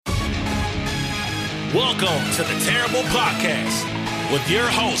Welcome to the Terrible Podcast with your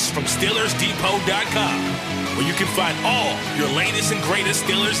hosts from SteelersDepot.com, where you can find all your latest and greatest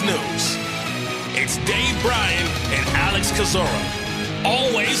Steelers news. It's Dave Bryan and Alex Kozora,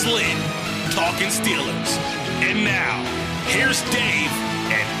 always lit, talking Steelers. And now, here's Dave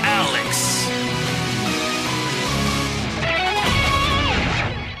and Alex.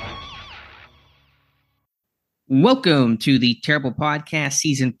 Welcome to the Terrible Podcast,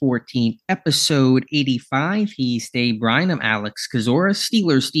 Season 14, Episode 85. He's Dave Bryan. I'm Alex Kozora,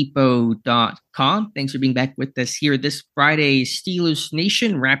 SteelersDepot.com. Thanks for being back with us here this Friday. Steelers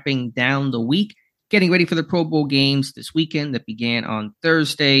Nation wrapping down the week, getting ready for the Pro Bowl games this weekend that began on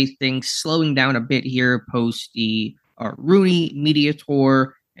Thursday. Things slowing down a bit here post the Rooney media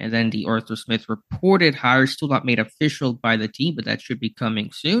tour and then the Arthur Smith reported hire, still not made official by the team, but that should be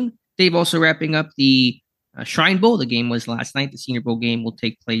coming soon. Dave also wrapping up the Shrine Bowl. The game was last night. The Senior Bowl game will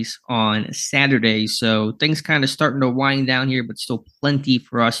take place on Saturday. So things kind of starting to wind down here, but still plenty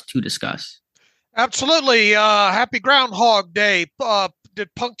for us to discuss. Absolutely. Happy Groundhog Day. Did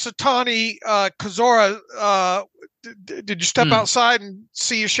Punxsutawney Kozora, did you step outside and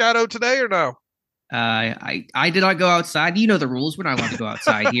see a shadow today or no? I did not go outside. You know the rules. We're not allowed to go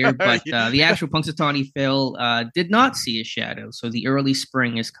outside here. But the actual Punxsutawney Phil did not see a shadow. So the early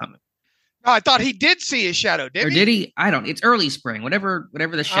spring is coming. No, I thought he did see a shadow. Did he? I don't. It's early spring. Whatever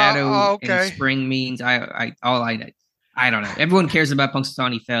the shadow in spring means. I don't know. Everyone cares about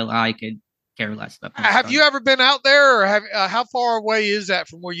Punxsutawney Phil. I could care less about Punxsutawney. Have you ever been out there, or how far away is that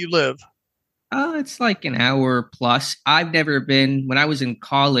from where you live? It's like an hour plus. I've never been. When I was in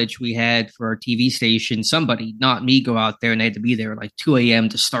college, we had for our TV station somebody, not me, go out there, and they had to be there at like 2 a.m.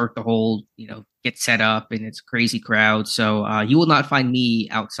 to start the whole, get set up, and it's a crazy crowd. So you will not find me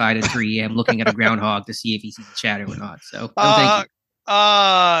outside at 3 a.m. looking at a groundhog to see if he sees a shadow or not. So thank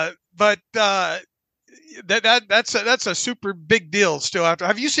you. That's a super big deal still.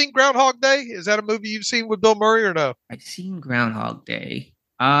 Have you seen Groundhog Day? Is that a movie you've seen with Bill Murray or no? I've seen Groundhog Day.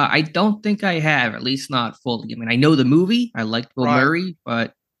 I don't think I have, at least not fully. I mean, I know the movie. I liked Bill Murray,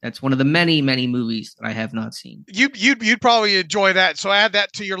 but that's one of the many, many movies that I have not seen. You'd probably enjoy that. So add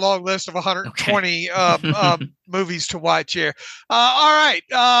that to your long list of 120 movies to watch here. All right.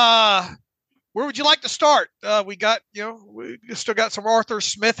 Where would you like to start? We still got some Arthur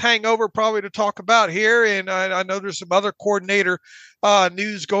Smith hangover probably to talk about here, and I know there's some other coordinator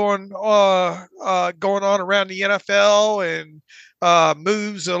news going on around the NFL and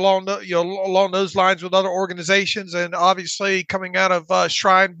moves along those lines with other organizations, and obviously coming out of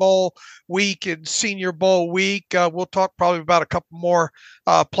Shrine Bowl week and Senior Bowl week, we'll talk probably about a couple more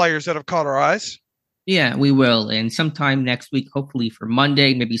players that have caught our eyes. Yeah, we will. And sometime next week, hopefully for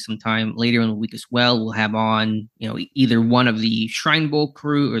Monday, maybe sometime later in the week as well, we'll have on, either one of the Shrine Bowl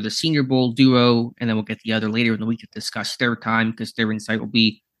crew or the Senior Bowl duo, and then we'll get the other later in the week to discuss their time, because their insight will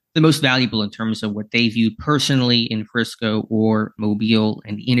be the most valuable in terms of what they viewed personally in Frisco or Mobile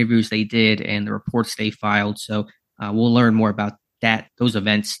and the interviews they did and the reports they filed. So we'll learn more about those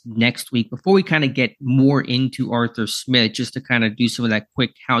events next week. Before we kind of get more into Arthur Smith, just to kind of do some of that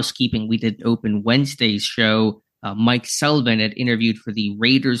quick housekeeping, we did open Wednesday's show. Mike Sullivan had interviewed for the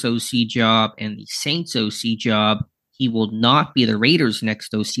Raiders OC job and the Saints OC job. He will not be the Raiders'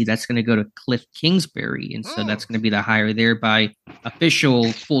 next OC. That's going to go to Cliff Kingsbury. And so that's going to be the hire there by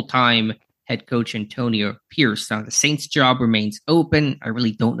official full-time head coach Antonio Pierce. Now, the Saints job remains open. I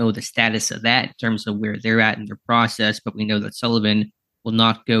really don't know the status of that in terms of where they're at in their process, but we know that Sullivan will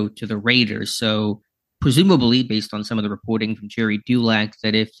not go to the Raiders. So presumably, based on some of the reporting from Jerry Dulac,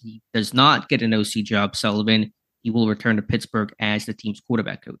 that if he does not get an OC job, Sullivan, he will return to Pittsburgh as the team's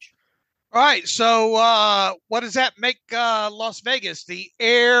quarterback coach. All right, so what does that make Las Vegas? The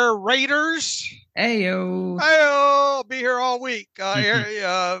Air Raiders? Ayo. I'll be here all week.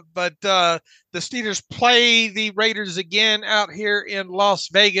 But the Steelers play the Raiders again out here in Las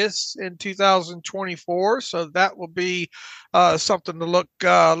Vegas in 2024, so that will be something to look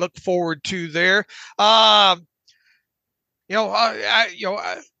forward to there. I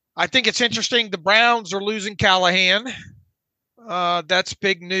think it's interesting. The Browns are losing Callahan. That's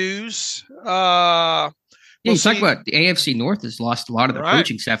big news. You talk about the AFC North has lost a lot of their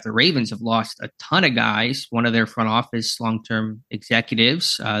coaching staff. The Ravens have lost a ton of guys. One of their front office long-term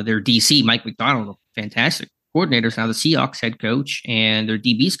executives, their DC, Mike McDonald, a fantastic coordinator, is now the Seahawks head coach, and their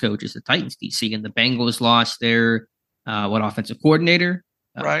DB's coach is the Titans DC. And the Bengals lost their offensive coordinator,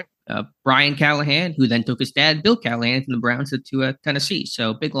 Brian Callahan, who then took his dad, Bill Callahan, from the Browns to Tennessee.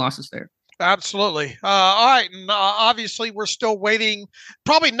 So big losses there. Absolutely. All right. And obviously, we're still waiting.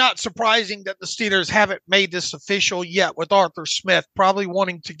 Probably not surprising that the Steelers haven't made this official yet with Arthur Smith, probably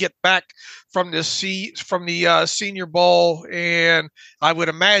wanting to get back from the Senior Bowl. And I would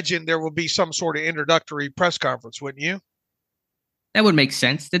imagine there will be some sort of introductory press conference, wouldn't you? That would make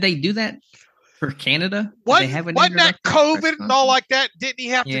sense. Did they do that for Canada? Wasn't that COVID and all like that? Didn't he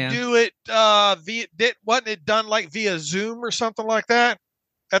have to do it wasn't it done like via Zoom or something like that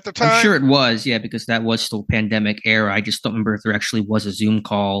at the time? I'm sure it was, yeah, because that was still pandemic era. I just don't remember if there actually was a Zoom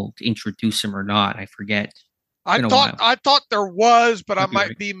call to introduce him or not. I forget. I thought there was, but I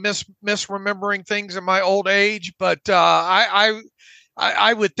might be misremembering things in my old age. But I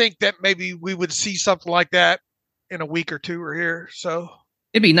would think that maybe we would see something like that in a week or two or here. So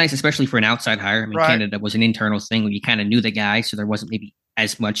it'd be nice, especially for an outside hire. I mean, Canada was an internal thing where you kind of knew the guy, so there wasn't maybe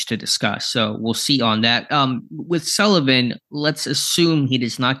as much to discuss. So we'll see on that. With Sullivan, let's assume he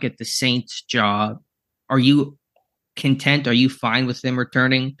does not get the Saints job. Are you content? Are you fine with him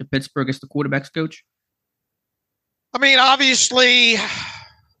returning to Pittsburgh as the quarterback's coach? I mean, obviously,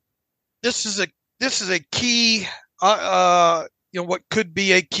 this is a key. What could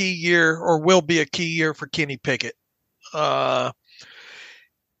be a key year or will be a key year for Kenny Pickett. And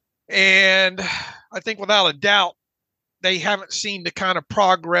I think without a doubt, they haven't seen the kind of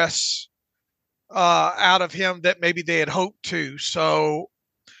progress out of him that maybe they had hoped to. So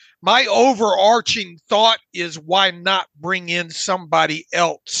my overarching thought is, why not bring in somebody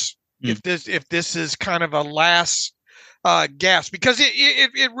else if this is kind of a last gasp? Because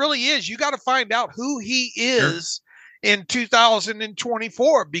it really is. You got to find out who he is in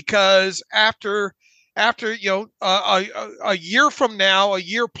 2024, because after a year from now, a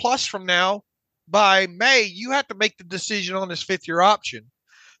year plus from now, by May, you have to make the decision on his fifth-year option.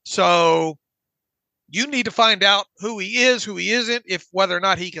 So you need to find out who he is, who he isn't, if whether or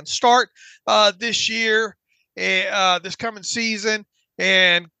not he can start this year, this coming season,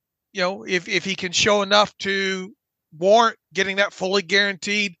 and if he can show enough to warrant getting that fully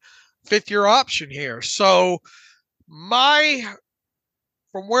guaranteed fifth-year option here. So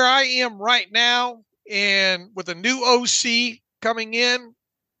from where I am right now, and with a new OC coming in,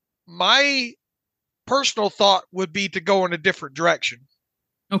 my personal thought would be to go in a different direction.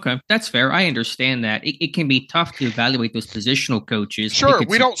 Okay, that's fair. I understand that. It can be tough to evaluate those positional coaches. Sure,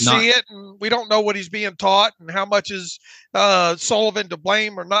 we don't see it, and we don't know what he's being taught, and how much is Sullivan to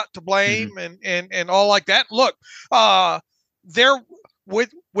blame or not to blame, and all like that. Look, there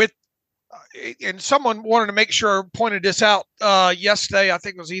with and someone wanted to make sure pointed this out yesterday. I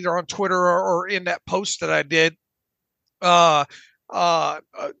think it was either on Twitter or in that post that I did.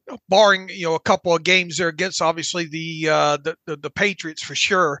 Barring a couple of games there against obviously the Patriots for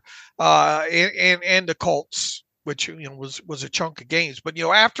sure, and the Colts, which was a chunk of games. But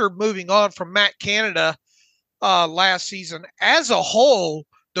after moving on from Matt Canada last season, as a whole,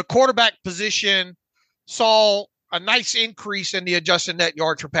 the quarterback position saw a nice increase in the adjusted net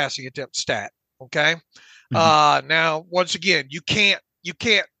yards per passing attempt stat. Okay, now once again, you can't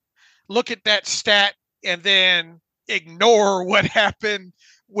look at that stat and then ignore what happened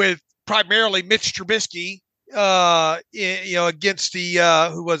with primarily Mitch Trubisky, against the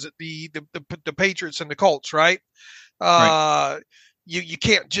who was it, the Patriots and the Colts, right? You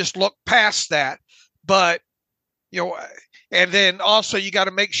can't just look past that, but and then also you got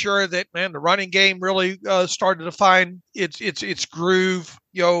to make sure that the running game really started to find its groove,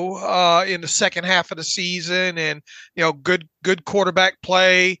 in the second half of the season, and good quarterback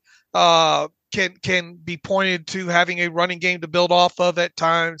play. Can be pointed to having a running game to build off of at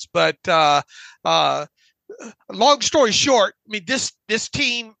times. But long story short, I mean, this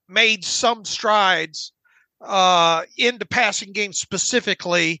team made some strides in the passing game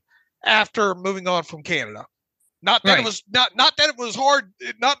specifically after moving on from Canada. Not that it was not that it was hard,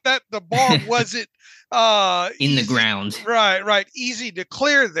 not that the bar wasn't in the ground. Right. Easy to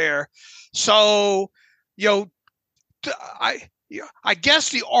clear there. So, I guess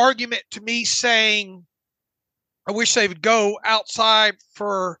the argument to me saying I wish they would go outside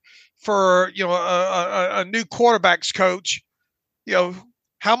for a new quarterbacks coach,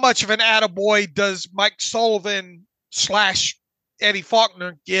 how much of an attaboy does Mike Sullivan / Eddie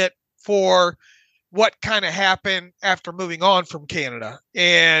Faulkner get for what kind of happened after moving on from Canada?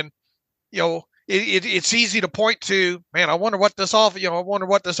 And it's easy to point to, man, I wonder what this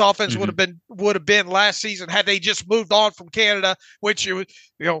offense would have been last season had they just moved on from Canada, which a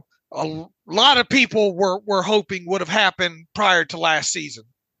lot of people were hoping would have happened prior to last season.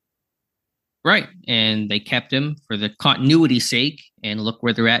 Right. And they kept him for the continuity's sake, and look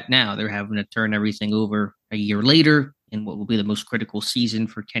where they're at now. They're having to turn everything over a year later. in what will be the most critical season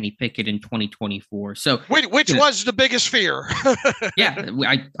for Kenny Pickett in 2024. So, which was the biggest fear? Yeah,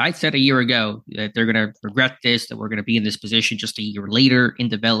 I said a year ago that they're going to regret this, that we're going to be in this position just a year later in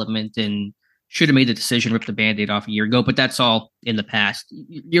development, and should have made the decision, rip the Band-Aid off a year ago. But that's all in the past.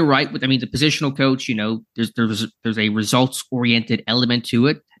 You're right. I mean, the positional coach, there's a results oriented element to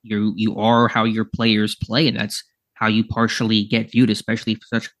it. You are how your players play, and that's how you partially get viewed, especially for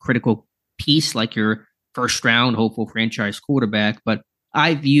such a critical piece like your first round hopeful franchise quarterback. But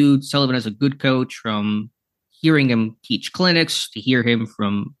I viewed Sullivan as a good coach from hearing him teach clinics, to hear him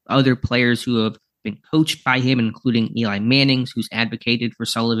from other players who have been coached by him, including Eli Mannings, who's advocated for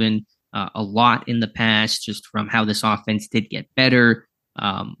Sullivan a lot in the past, just from how this offense did get better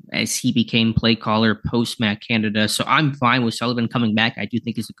as he became play caller post Matt Canada. So I'm fine with Sullivan coming back. I do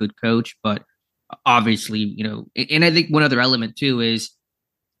think he's a good coach, but obviously, and I think one other element too is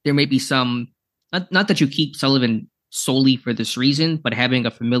there may be some, not that you keep Sullivan solely for this reason, but having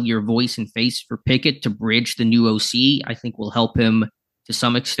a familiar voice and face for Pickett to bridge the new OC, I think will help him to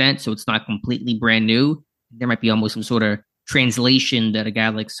some extent. So it's not completely brand new. There might be almost some sort of translation that a guy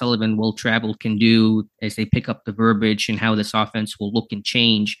like Sullivan, Will Travel, can do as they pick up the verbiage and how this offense will look and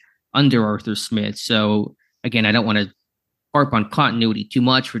change under Arthur Smith. So again, I don't want to harp on continuity too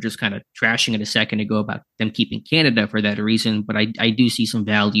much. We're just kind of trashing it a second ago about them keeping Canada for that reason. But I do see some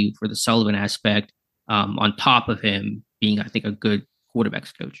value for the Sullivan aspect on top of him being, I think, a good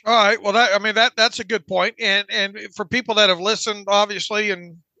quarterbacks coach. All right. Well, that's a good point. And for people that have listened, obviously,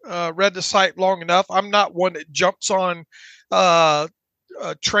 and read the site long enough, I'm not one that jumps on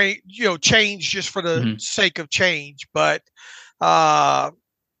change just for the sake of change. But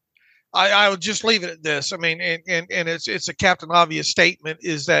I will just leave it at this. I mean, and it's a Captain Obvious statement,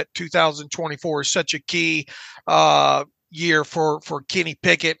 is that 2024 is such a key year for Kenny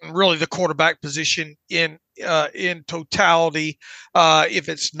Pickett and really the quarterback position in totality. If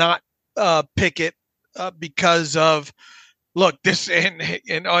it's not Pickett, because of, look, this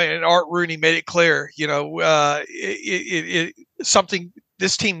and Art Rooney made it clear, something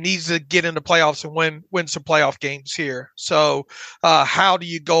this team needs to get into playoffs and win some playoff games here. So how do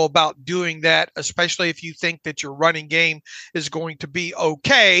you go about doing that, especially if you think that your running game is going to be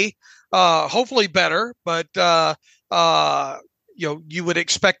okay, hopefully better, but you would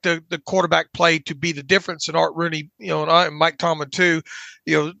expect the quarterback play to be the difference. And Art Rooney, and Mike Tomlin too,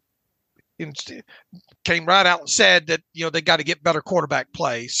 came right out and said that, they got to get better quarterback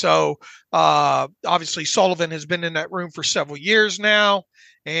play. So obviously Sullivan has been in that room for several years now,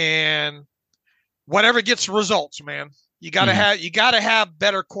 and whatever gets the results, man, you got to have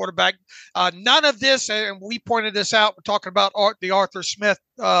better quarterback. None of this, and we pointed this out, we're talking about the Arthur Smith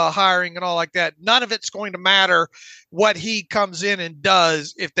hiring and all like that. None of it's going to matter what he comes in and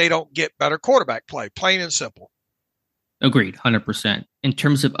does if they don't get better quarterback play, plain and simple. Agreed, 100%. In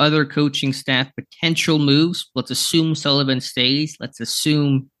terms of other coaching staff potential moves, let's assume Sullivan stays. Let's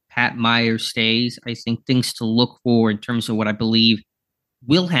assume Pat Meyer stays. I think things to look for in terms of what I believe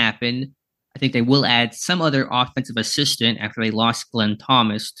will happen. I think they will add some other offensive assistant after they lost Glenn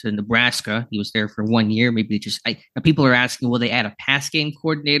Thomas to Nebraska. He was there for 1 year. Maybe people are asking, will they add a pass game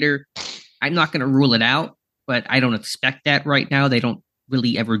coordinator? I'm not going to rule it out, but I don't expect that right now. They don't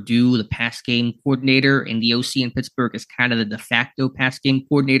really ever do the pass game coordinator, and the OC in Pittsburgh is kind of the de facto pass game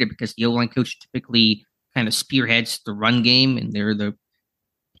coordinator because the O-line coach typically kind of spearheads the run game, and they're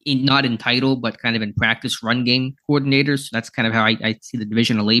not in title, but kind of in practice run game coordinators. So that's kind of how I see the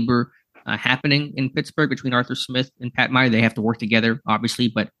division of labor happening in Pittsburgh between Arthur Smith and Pat Meyer. They have to work together, obviously,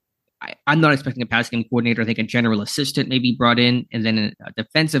 but I'm not expecting a pass game coordinator. I think a general assistant may be brought in, and then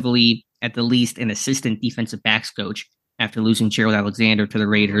defensively, at the least, an assistant defensive backs coach. After losing Gerald Alexander to the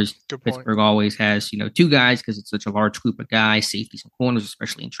Raiders, Pittsburgh always has, two guys because it's such a large group of guys, safeties and corners,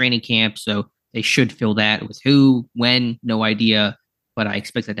 especially in training camp. So they should fill that. With who, when, no idea. But I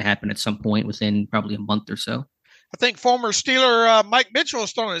expect that to happen at some point within probably a month or so. I think former Steeler Mike Mitchell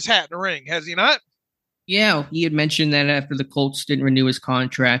has thrown his hat in the ring, has he not? Yeah, he had mentioned that after the Colts didn't renew his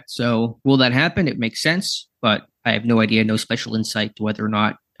contract. So will that happen? It makes sense, but I have no idea, no special insight to whether or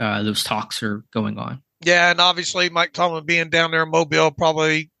not those talks are going on. Yeah, and obviously Mike Tomlin being down there in Mobile,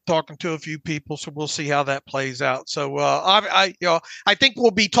 probably talking to a few people, so we'll see how that plays out. So I think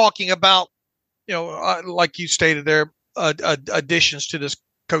we'll be talking about, like you stated there, additions to this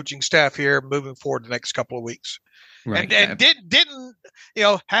coaching staff here moving forward the next couple of weeks. Right. And didn't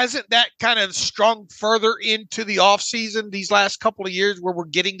hasn't that kind of strung further into the off season these last couple of years where we're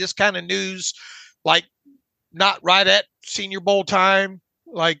getting this kind of news, like not right at Senior Bowl time,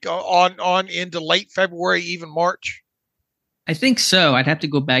 like on into late February, even March? I think so. I'd have to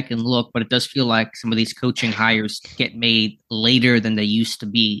go back and look, but it does feel like some of these coaching hires get made later than they used to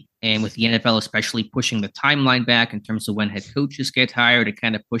be. And with the NFL especially pushing the timeline back in terms of when head coaches get hired, it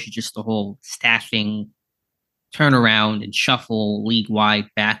kind of pushes just the whole staffing turnaround and shuffle league wide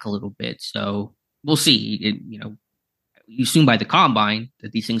back a little bit. So we'll see. You assume by the combine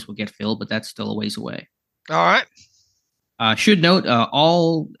that these things will get filled, but that's still a ways away. All right. Should note,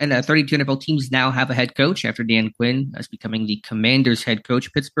 all 32 NFL teams now have a head coach after Dan Quinn as becoming the Commanders head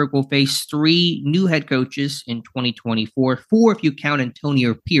coach. Pittsburgh will face 3 new head coaches in 2024. 4 if you count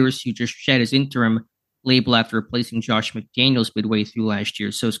Antonio Pierce, who just shed his interim label after replacing Josh McDaniels midway through last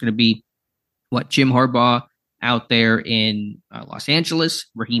year. So it's going to be Jim Harbaugh out there in Los Angeles,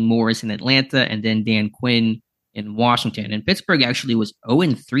 Raheem Morris in Atlanta, and then Dan Quinn in Washington. And Pittsburgh actually was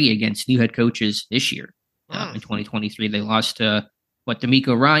 0-3 against new head coaches this year. In 2023, they lost to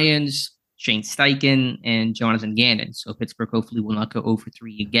DeMeco Ryans, Shane Steichen, and Jonathan Gannon. So Pittsburgh hopefully will not go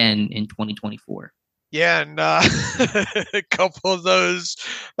 0-3 again in 2024. Yeah, and a couple of those,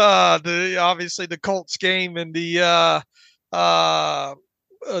 obviously the Colts game and the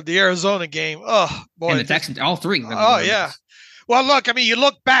Arizona game. Oh boy, and the Texans, all 3. Oh yeah. Well, look, I mean, you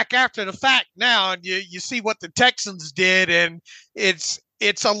look back after the fact now, and you see what the Texans did, and it's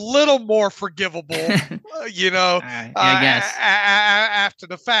a little more forgivable, I guess. After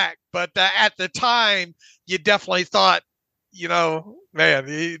the fact. But at the time, you definitely thought, man,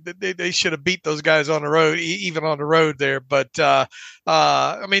 they should have beat those guys on the road, even on the road there. But,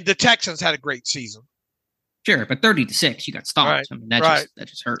 I mean, the Texans had a great season. Sure, but 30-6, you got stomped. Right. I mean, that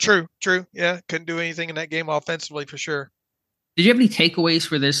just hurt. True. Yeah, couldn't do anything in that game offensively for sure. Did you have any takeaways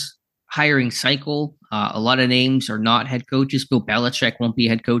for this hiring cycle? A lot of names are not head coaches. Bill Belichick won't be a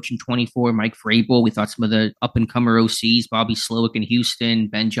head coach in 24. Mike Vrabel. We thought some of the up-and-comer OCs, Bobby Slowick in Houston,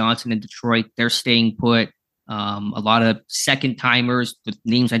 Ben Johnson in Detroit, they're staying put. A lot of second-timers. The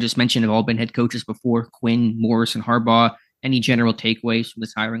names I just mentioned have all been head coaches before. Quinn, Morris, and Harbaugh. Any general takeaways from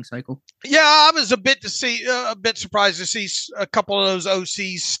this hiring cycle? Yeah, I was a bit surprised to see a couple of those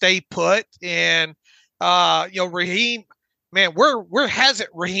OCs stay put. And, Raheem, man, where hasn't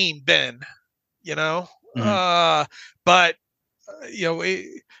Raheem been? But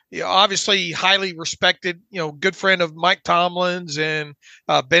obviously highly respected, good friend of Mike Tomlin's, and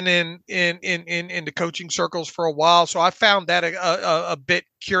been in the coaching circles for a while. So I found that a bit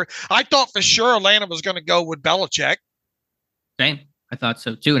curious. I thought for sure Atlanta was going to go with Belichick. Same. I thought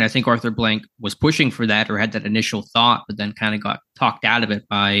so too. And I think Arthur Blank was pushing for that, or had that initial thought, but then kind of got talked out of it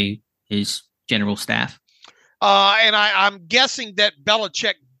by his general staff. And I'm guessing that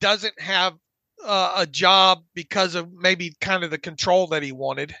Belichick doesn't have a job because of maybe kind of the control that he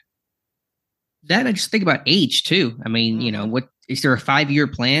wanted. That I just think about age too. I mean, what is there a 5-year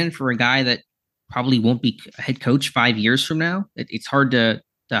plan for a guy that probably won't be a head coach 5 years from now? It's hard to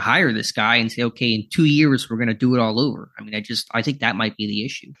hire this guy and say, okay, in 2 years we're going to do it all over. I mean, I think that might be the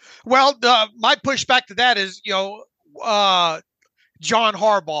issue. Well, my pushback to that is, John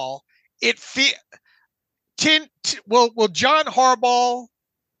Harbaugh. Will John Harbaugh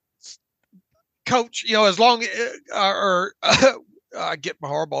coach, as long I get my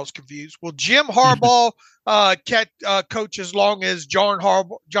Harbaughs confused. Will Jim Harbaugh coach as long as John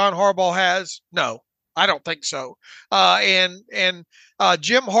Harbaugh has? No, I don't think so. And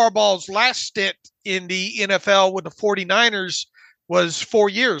Jim Harbaugh's last stint in the NFL with the 49ers was 4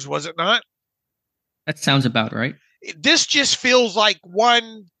 years, was it not? That sounds about right. This just feels like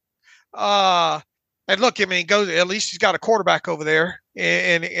one. And look, I mean, at least he's got a quarterback over there,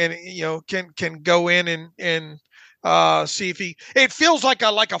 and can go in and see if it feels like a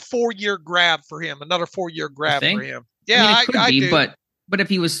 4-year grab for him, another 4-year grab for him. Yeah, I do. But if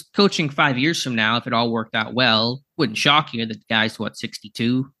he was coaching 5 years from now, if it all worked out well, wouldn't shock you that the guy's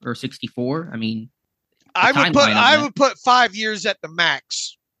 62 or 64. I mean, I would put 5 years at the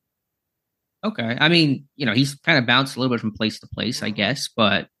max. Okay, I mean, he's kind of bounced a little bit from place to place, I guess,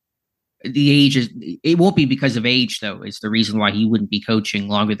 but the age it won't be because of age, though. It's the reason why he wouldn't be coaching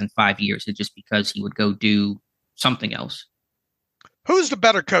longer than 5 years. It's just because he would go do something else. Who's the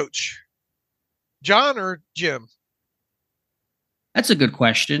better coach, John or Jim? That's a good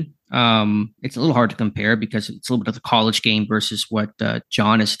question. It's a little hard to compare because it's a little bit of the college game versus what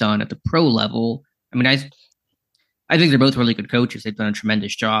John has done at the pro level. I mean, I think they're both really good coaches. They've done a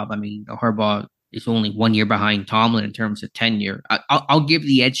tremendous job. I mean, Harbaugh is only 1 year behind Tomlin in terms of tenure. I'll give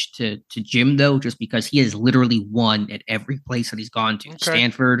the edge to Jim, though, just because he has literally won at every place that he's gone to. Okay.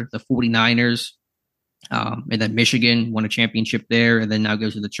 Stanford, the 49ers, and then Michigan won a championship there, and then now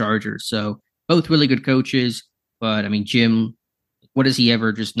goes to the Chargers. So both really good coaches. But, I mean, Jim, what has he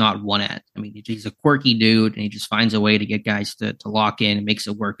ever just not won at? I mean, he's a quirky dude, and he just finds a way to get guys to lock in and makes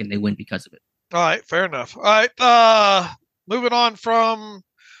it work, and they win because of it. All right, fair enough. All right, moving on from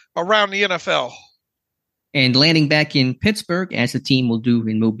around the NFL. And landing back in Pittsburgh, as the team will do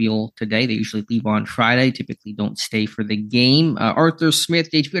in Mobile today. They usually leave on Friday, typically don't stay for the game. Arthur Smith,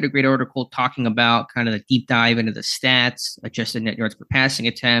 we had a great article talking about kind of the deep dive into the stats, adjusted net yards per passing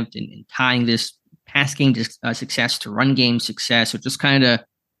attempt, and tying this pass game success to run game success. So just kind of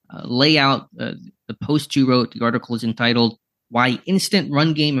lay out the post you wrote. The article is entitled, Why Instant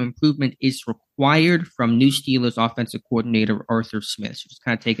Run Game Improvement is Required from New Steelers Offensive Coordinator Arthur Smith. So just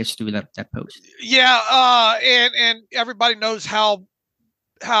kind of take us through that post. Yeah, and everybody knows how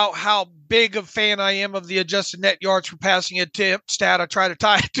big a fan I am of the adjusted net yards per passing attempt stat. I try to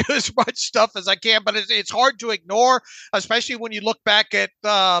tie it to as much stuff as I can, but it's hard to ignore, especially when you look back at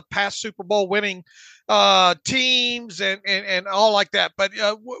past Super Bowl winning teams and all like that. But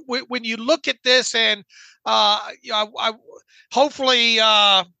when you look at this, and hopefully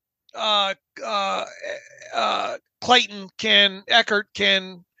Clayton Eckert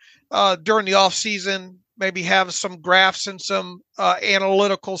can during the off season maybe have some graphs and some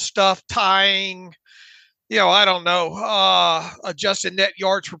analytical stuff tying, I don't know, adjusted net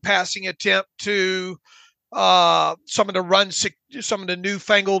yards per passing attempt to some of the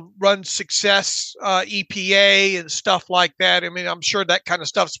newfangled run success EPA and stuff like that. I mean, I'm sure that kind of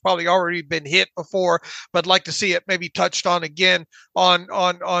stuff's probably already been hit before, but I'd like to see it maybe touched on again on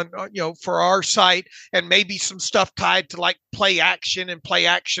for our site, and maybe some stuff tied to like play action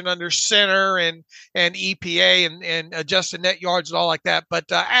under center and EPA and adjusted net yards and all like that. But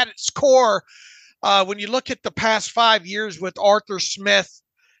at its core, when you look at the past 5 years with Arthur Smith,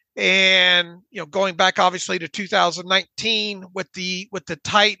 and going back obviously to 2019 with the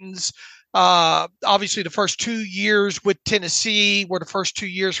Titans, obviously the first 2 years with Tennessee were the first 2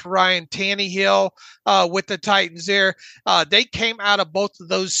 years for Ryan Tannehill with the Titans there. They came out of both of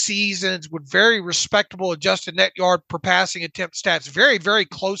those seasons with very respectable adjusted net yard per passing attempt stats, very, very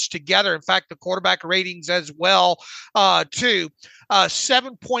close together. In fact, the quarterback ratings as well, too.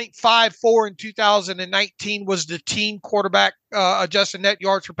 7.54 in 2019 was the team quarterback adjusted net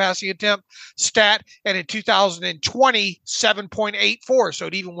yards per passing attempt stat, and in 2020, 7.84. So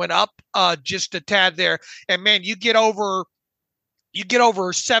it even went up just a tad there. And man, you get over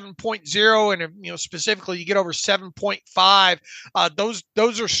 7.0, and specifically you get over 7.5.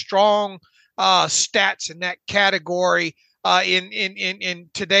 Those are strong stats in that category in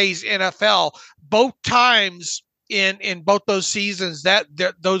today's NFL. Both times in both those seasons,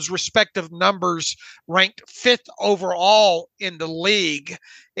 those respective numbers ranked 5th overall in the league.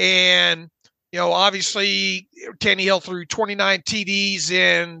 And obviously Tannehill threw 29 TDs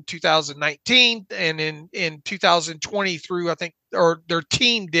in 2019, and in 2020 threw, I think, or their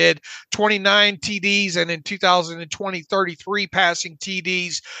team did 29 TDs, and in 2020, 33 passing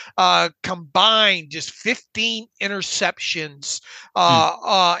TDs, combined just 15 interceptions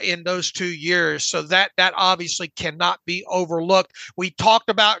in those 2 years. So that obviously cannot be overlooked. We talked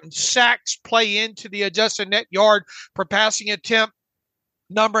about, and sacks play into the adjusted net yard per passing attempt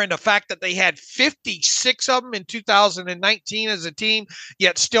number, and the fact that they had 56 of them in 2019 as a team,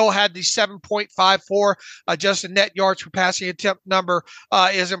 yet still had the 7.54 adjusted net yards per passing attempt number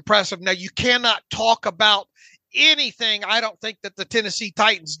is impressive. Now, you cannot talk about anything, I don't think, that the Tennessee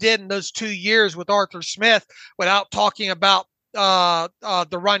Titans did in those 2 years with Arthur Smith without talking about the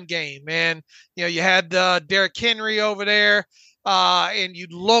run game. And you had Derrick Henry over there, and you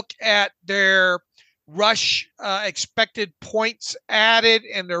look at their rush expected points added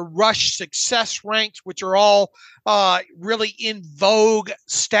and their rush success ranks, which are all really in vogue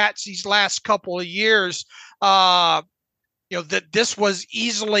stats these last couple of years. That this was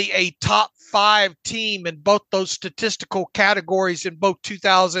easily a top 5 team in both those statistical categories in both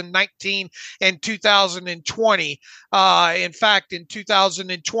 2019 and 2020. In fact, in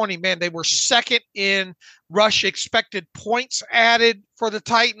 2020, man, they were second in rush expected points added for the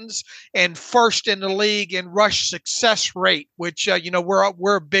Titans and first in the league in rush success rate, which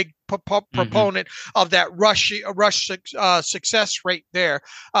we're a big proponent of that rush success rate there.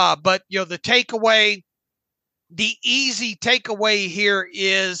 But the easy takeaway here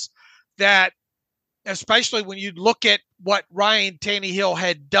is that, especially when you look at what Ryan Tannehill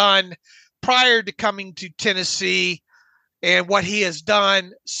had done prior to coming to Tennessee and what he has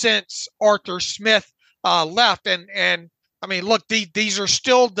done since Arthur Smith left. And I mean, look, these are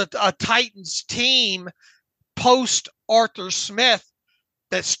still a Titans team post Arthur Smith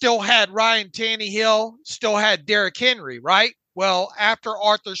that still had Ryan Tannehill, still had Derrick Henry, right? Well, after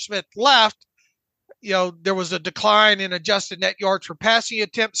Arthur Smith left, there was a decline in adjusted net yards per passing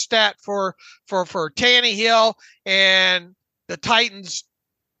attempt stat for Tannehill, and the Titans,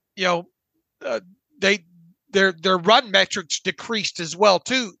 their run metrics decreased as well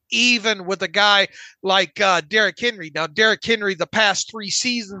too, even with a guy like Derrick Henry. Now, Derrick Henry, the past 3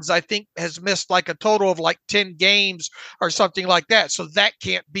 seasons, I think, has missed like a total of like 10 games or something like that. So that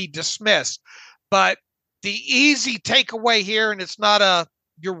can't be dismissed. But the easy takeaway here, and it's not a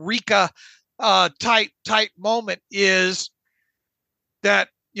eureka type moment, is that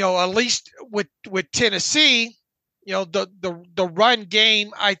at least with Tennessee, the run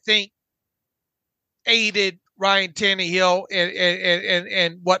game, I think, aided Ryan Tannehill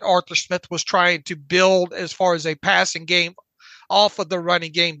and what Arthur Smith was trying to build as far as a passing game off of the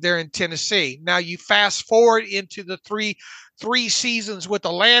running game there in Tennessee. Now you fast forward into the three seasons with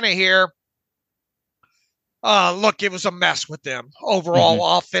Atlanta here. Look, it was a mess with them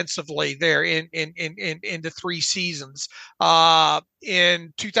overall offensively there in the 3 seasons.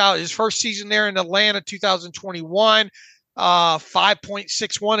 In 2000, his first season there in Atlanta, 2021.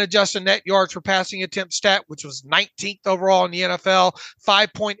 5.61 adjusted net yards per passing attempt stat, which was 19th overall in the NFL,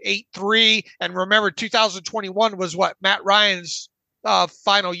 5.83. And remember, 2021 was what Matt Ryan's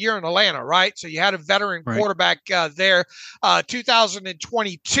final year in Atlanta, right? So you had a veteran quarterback there.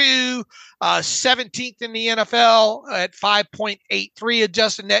 2022, 17th in the NFL at 5.83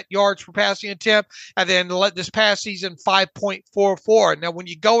 adjusted net yards per passing attempt. And then this past season, 5.44. Now, when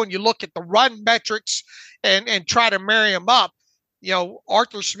you go and you look at the run metrics and try to marry them up,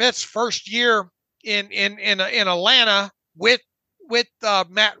 Arthur Smith's first year in Atlanta with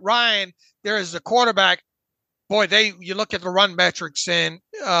Matt Ryan there as the quarterback, boy, you look at the run metrics and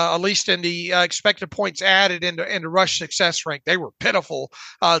at least in the expected points added in the rush success rank, they were pitiful.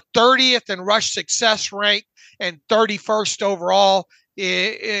 30th in rush success rank and 31st overall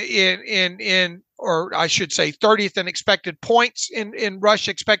or I should say 30th in expected points in rush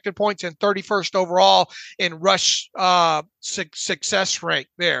expected points and 31st overall in rush success rank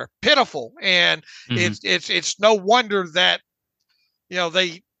there. Pitiful. And it's no wonder that,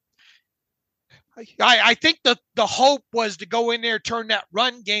 I think the hope was to go in there, turn that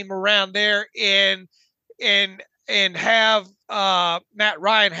run game around there and have Matt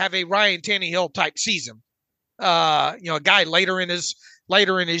Ryan have a Ryan Tannehill type season. A guy later in his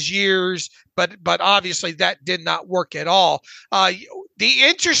years, but obviously that did not work at all. The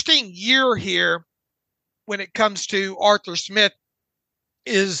interesting year here when it comes to Arthur Smith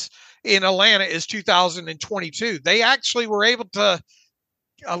is in Atlanta is 2022. They actually were able to,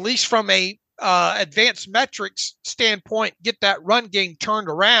 at least from a advanced metrics standpoint, get that run game turned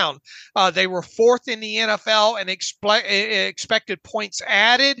around. They were 4th in the NFL in expected points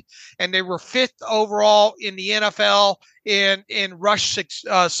added, and they were 5th overall in the NFL in rush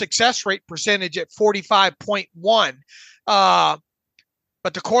success rate percentage at 45.1.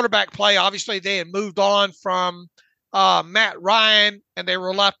 But the quarterback play, obviously, they had moved on from Matt Ryan, and they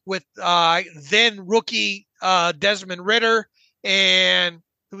were left with then rookie Desmond Ridder and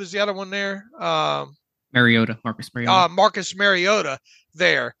who was the other one there? Marcus Mariota. Marcus Mariota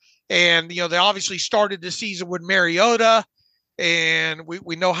there. And, they obviously started the season with Mariota, and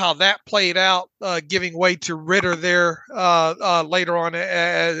we know how that played out, giving way to Ridder there later on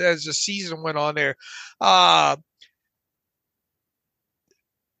as the season went on there.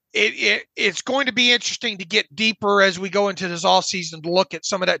 It's going to be interesting to get deeper as we go into this offseason to look at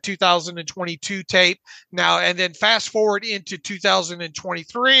some of that 2022 tape now, and then fast forward into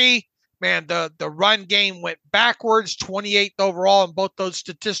 2023. Man, the run game went backwards, 28th overall in both those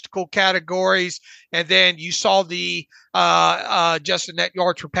statistical categories, and then you saw the adjusted net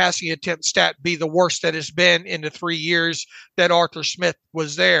yards per passing attempt stat be the worst that it's been in the 3 years that Arthur Smith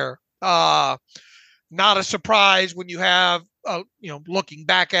was there. Not a surprise when you have, looking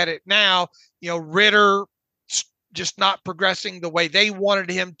back at it now, Ridder just not progressing the way they wanted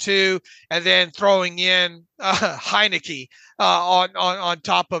him to, and then throwing in Heineke on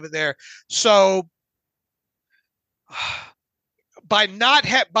top of it there. So by 2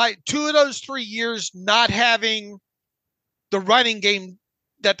 of those 3 years not having the running game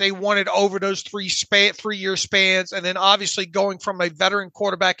that they wanted over those 3-year spans, and then obviously going from a veteran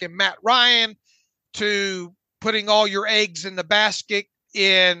quarterback in Matt Ryan to putting all your eggs in the basket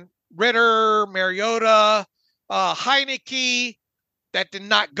in Ridder, Mariota, Heineke, that did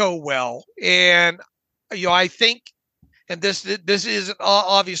not go well. And, I think, and this is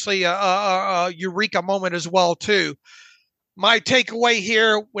obviously a eureka moment as well, too. My takeaway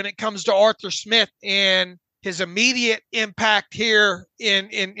here when it comes to Arthur Smith and his immediate impact here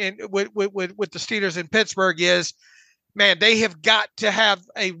with the Steelers in Pittsburgh is man, they have got to have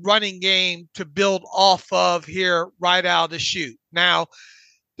a running game to build off of here right out of the chute. Now,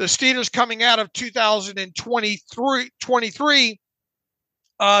 the Steelers coming out of 2023,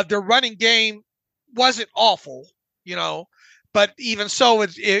 their running game wasn't awful, but even so,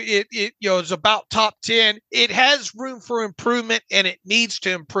 it's about top 10. It has room for improvement, and it needs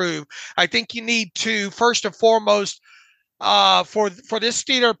to improve. I think you need to, first and foremost, for this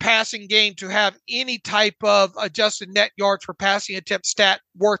Steeler passing game to have any type of adjusted net yards per passing attempt stat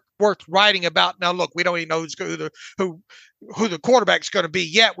worth writing about. Now, look, we don't even know who the quarterback's going to be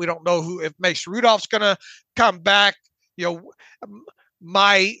yet. We don't know if Mason Rudolph's going to come back.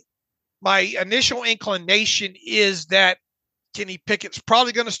 My initial inclination is that Kenny Pickett's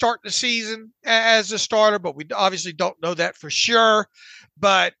probably going to start the season as a starter, but we obviously don't know that for sure.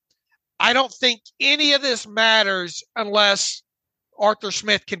 But I don't think any of this matters unless Arthur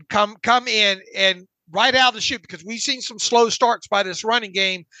Smith can come in and right out of the chute, because we've seen some slow starts by this running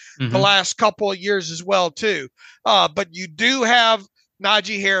game the last couple of years as well, too. But you do have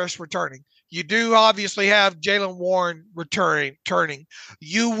Najee Harris returning. You do obviously have Jaylen Warren returning.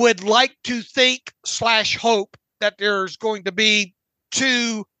 You would like to think / hope that there's going to be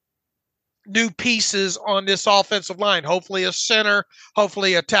 2 new pieces on this offensive line, hopefully a center,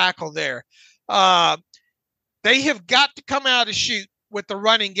 hopefully a tackle there. They have got to come out of the chute with the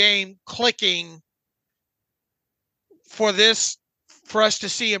running game clicking for us to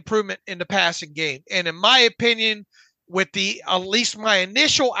see improvement in the passing game. And in my opinion, with at least my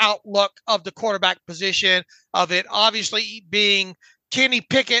initial outlook of the quarterback position, of it obviously being Kenny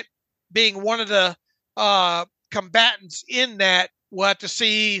Pickett being one of the combatants in that, we'll have to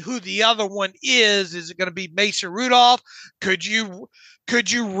see who the other one is. Is it going to be Mason Rudolph? Could you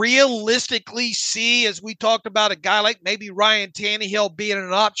realistically see, as we talked about, a guy like maybe Ryan Tannehill being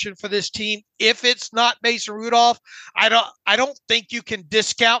an option for this team if it's not Mason Rudolph? I don't think you can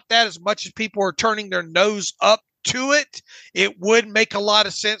discount that, as much as people are turning their nose up to it. It would make a lot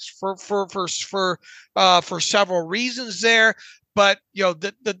of sense for several reasons there. But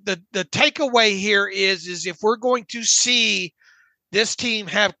the takeaway here is if we're going to see this team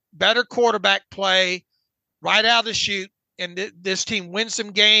have better quarterback play right out of the chute, and this team win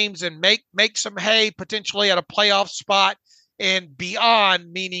some games and make some hay potentially at a playoff spot and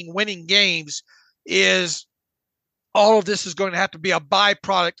beyond, meaning winning games, is all of this is going to have to be a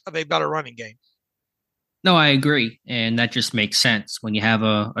byproduct of a better running game. No, I agree. And that just makes sense. When you have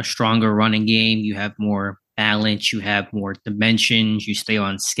a stronger running game, you have more balance, you have more dimensions, you stay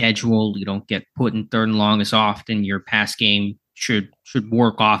on schedule, you don't get put in third and long as often. Your pass game should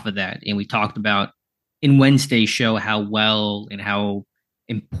work off of that. And we talked about in Wednesday's show how well and how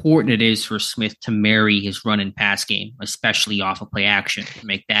important it is for Smith to marry his run and pass game, especially off of play action, to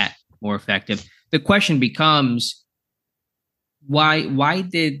make that more effective. The question becomes, why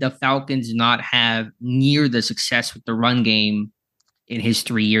did the Falcons not have near the success with the run game in his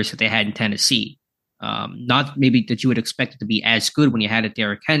 3 years that they had in Tennessee? Not maybe that you would expect it to be as good when you had a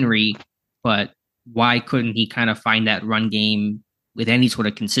Derrick Henry, but why couldn't he kind of find that run game with any sort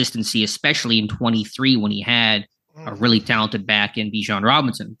of consistency, especially in 23 when he had a really talented back in Bijan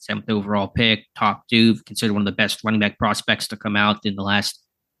Robinson, 7th overall pick, top 2, considered one of the best running back prospects to come out in the last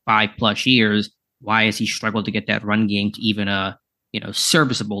 5+ years? Why has he struggled to get that run game to even a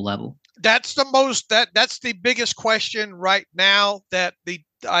serviceable level? That's the biggest question right now that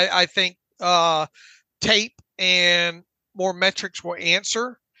I think tape and more metrics will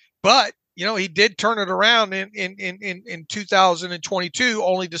answer. But he did turn it around in 2022,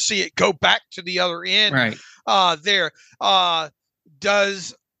 only to see it go back to the other end. Right. There.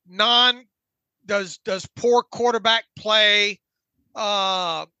 Does poor quarterback play?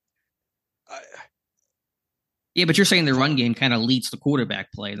 Yeah, but you're saying the run game kind of leads the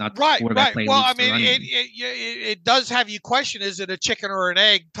quarterback play, not the quarterback play. Well, I mean, it does have you question: is it a chicken or an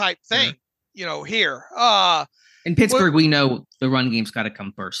egg type thing? Sure. Here. In Pittsburgh, we know the run game's got to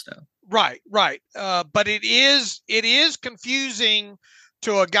come first, though. Right. But it is confusing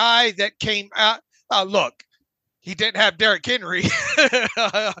to a guy that came out. Look, he didn't have Derrick Henry.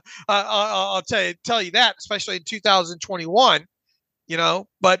 I'll tell you that, especially in 2021.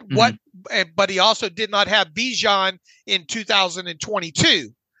 But but he also did not have Bijan in 2022,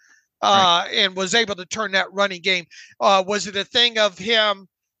 and was able to turn that running game. Was it a thing of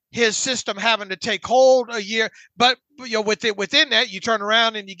his system having to take hold a year? But within that, you turn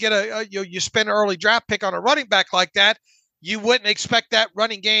around and you get you spend an early draft pick on a running back like that. You wouldn't expect that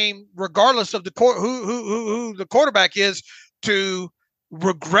running game, regardless of who the quarterback is, to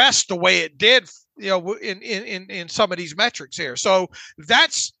regress the way it did. In some of these metrics here. So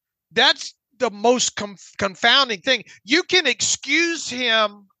that's the most confounding thing. You can excuse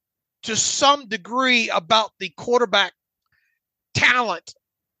him to some degree about the quarterback talent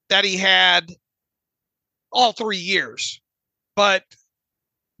that he had all 3 years. But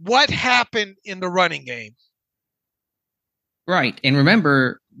what happened in the running game? Right. And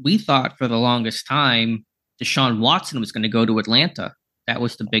remember, we thought for the longest time Deshaun Watson was going to go to Atlanta. That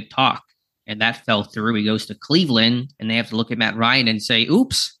was the big talk. And that fell through. He goes to Cleveland, and they have to look at Matt Ryan and say,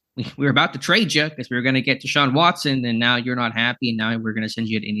 oops, we were about to trade you because we were going to get Deshaun Watson, and now you're not happy, and now we're going to send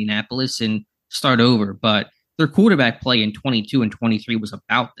you to Indianapolis and start over. But their quarterback play in 22 and 23 was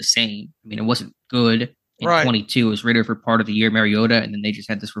about the same. I mean, it wasn't good. In 22, it was Ritter for part of the year, Mariota, and then they just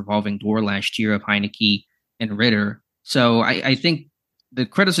had this revolving door last year of Heineke and Ritter. So I think the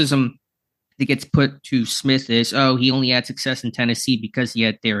criticism that gets put to Smith is, oh, he only had success in Tennessee because he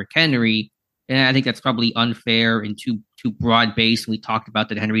had Derrick Henry. And I think that's probably unfair and too broad-based. We talked about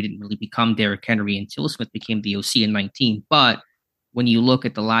that Henry didn't really become Derrick Henry until Smith became the OC in 19. But when you look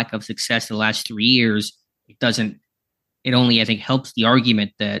at the lack of success the last 3 years, it only, I think, helps the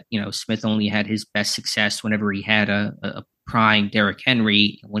argument that, Smith only had his best success whenever he had a prime Derrick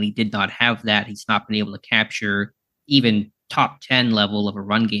Henry. When he did not have that, he's not been able to capture even top 10 level of a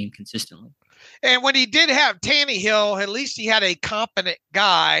run game consistently. And when he did have Tannehill, at least he had a competent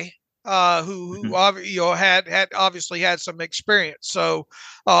guy who had obviously had some experience. So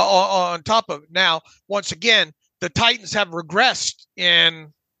on top of it, now once again, the Titans have regressed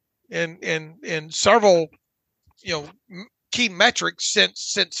in several key metrics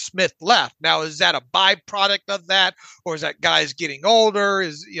since Smith left. Now, is that a byproduct of that, or is that guys getting older?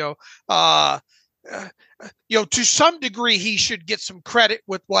 To some degree, he should get some credit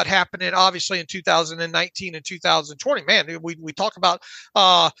with what happened obviously in 2019 and 2020. Man, we talk about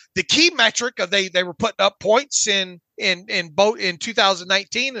the key metric of they were putting up points in both in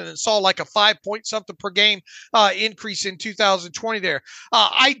 2019, and it saw like a 5-point something per game increase in 2020 there.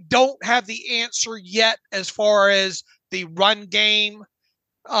 I don't have the answer yet as far as the run game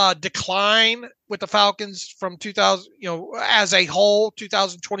decline with the Falcons from 2000, as a whole,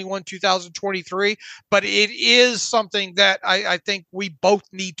 2021, 2023. But it is something that I think we both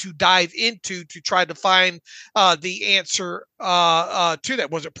need to dive into to try to find the answer to that.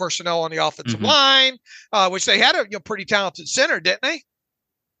 Was it personnel on the offensive line, which they had a pretty talented center, didn't they?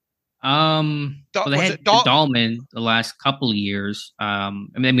 Well, they had Dahlman the last couple of years. I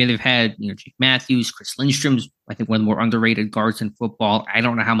mean, they've had Jake Matthews, Chris Lindstrom's, I think, one of the more underrated guards in football. I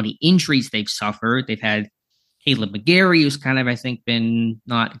don't know how many injuries they've suffered. They've had Caleb McGarry, who's kind of, I think, been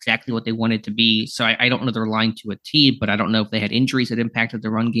not exactly what they wanted to be. So I don't know their line to a T, but I don't know if they had injuries that impacted the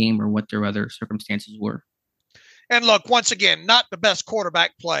run game or what their other circumstances were. And look, once again, not the best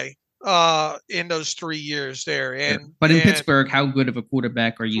quarterback play in those 3 years there. But in Pittsburgh, how good of a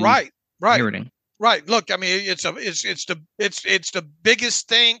quarterback are you inheriting? Right. Look, I mean, it's the biggest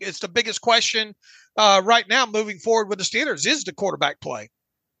thing. It's the biggest question right now moving forward with the Steelers is the quarterback play.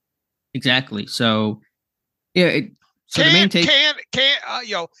 Exactly. So, yeah. The main take,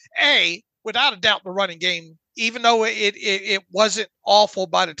 without a doubt, the running game, even though it wasn't awful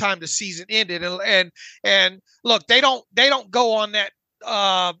by the time the season ended, and look, they don't go on that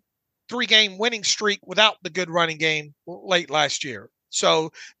 3-game winning streak without the good running game late last year.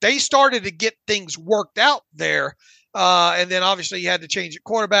 So they started to get things worked out there. And then obviously you had to change at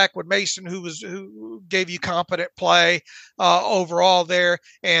quarterback with Mason, who gave you competent play overall there.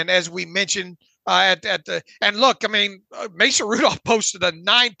 And as we mentioned and look, I mean, Mason Rudolph posted a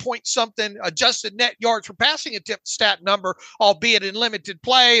 9-point-something adjusted net yards per passing attempt stat number, albeit in limited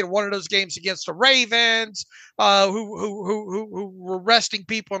play in one of those games against the Ravens, who were resting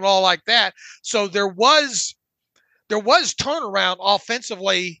people and all like that. So there was turnaround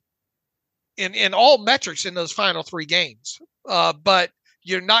offensively in all metrics in those final 3 games. But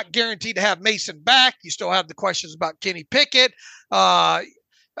you're not guaranteed to have Mason back. You still have the questions about Kenny Pickett.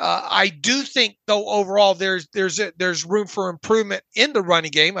 I do think, though, overall there's room for improvement in the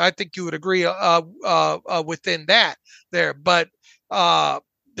running game. I think you would agree within that there. But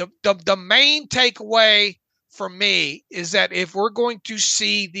the main takeaway for me is that if we're going to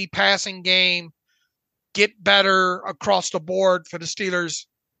see the passing game get better across the board for the Steelers,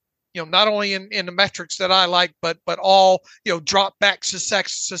 not only in the metrics that I like, but all, drop back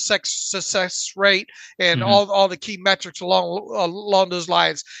success rate and all the key metrics along those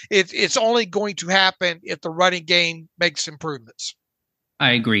lines. It's only going to happen if the running game makes improvements.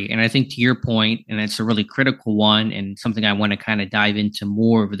 I agree. And I think to your point, and it's a really critical one and something I want to kind of dive into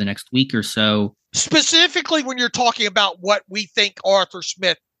more over the next week or so. Specifically when you're talking about what we think Arthur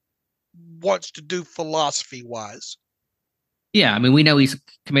Smith wants to do philosophy-wise. Yeah, I mean, we know he's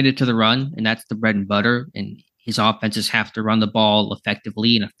committed to the run, and that's the bread and butter. And his offenses have to run the ball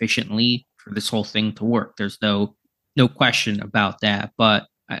effectively and efficiently for this whole thing to work. There's no question about that. But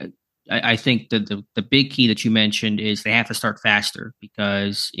I think the big key that you mentioned is they have to start faster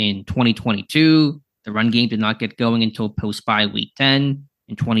because in 2022 the run game did not get going until post bye week 10.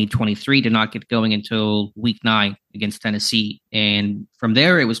 In 2023 did not get going until week 9 against Tennessee, and from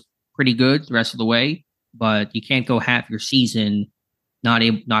there it was pretty good the rest of the way. But you can't go half your season not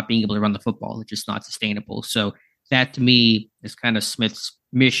being able to run the football. It's just not sustainable. So that to me is kind of Smith's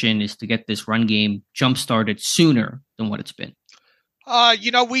mission, is to get this run game jump started sooner than what it's been.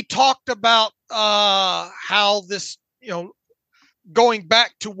 We talked about how this, going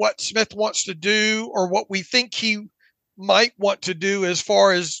back to what Smith wants to do or what we think he might want to do as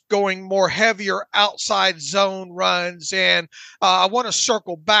far as going more heavier outside zone runs. And I want to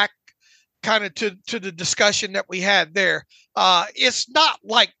circle back kind of to the discussion that we had there. It's not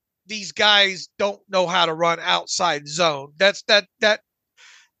like these guys don't know how to run outside zone.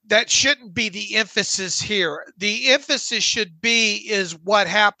 That shouldn't be the emphasis here. The emphasis should be is what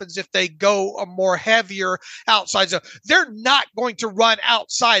happens if they go a more heavier outside zone. They're not going to run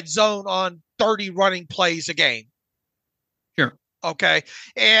outside zone on 30 running plays a game. Sure. Okay.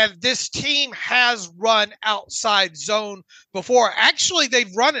 And this team has run outside zone before. Actually,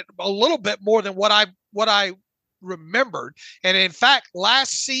 they've run it a little bit more than what I remembered. And in fact,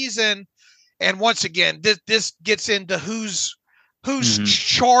 last season, and once again, this gets into who's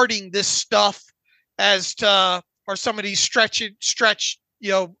charting this stuff as to, or some of these stretch,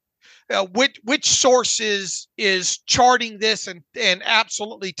 which source is charting this and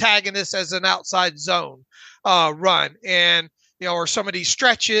absolutely tagging this as an outside zone run. And, or some of these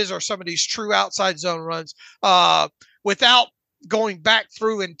stretches or some of these true outside zone runs without going back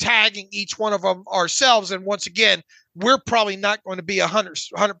through and tagging each one of them ourselves. And once again, we're probably not going to be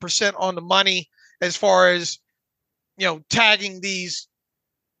 100% on the money as far as, tagging these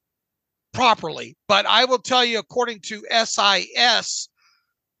properly. But I will tell you, according to SIS,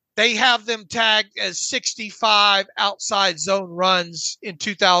 they have them tagged as 65 outside zone runs in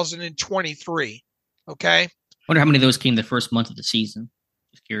 2023. Okay. Wonder how many of those came the first month of the season.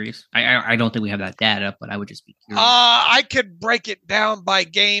 Just curious. I don't think we have that data, but I would just be curious. I could break it down by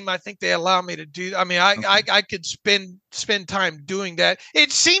game. I think they allow me to do. I mean, I could spend time doing that.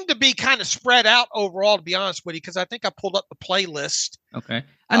 It seemed to be kind of spread out overall, to be honest with you, because I think I pulled up the playlist. Okay.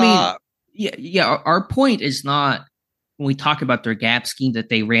 I mean, yeah. Our point is not when we talk about their gap scheme that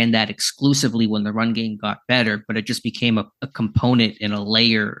they ran that exclusively when the run game got better, but it just became a component and a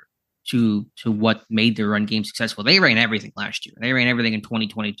layer to what made their run game successful. They ran everything last year. They ran everything in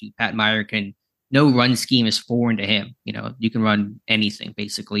 2022. Pat Meyer no run scheme is foreign to him. You can run anything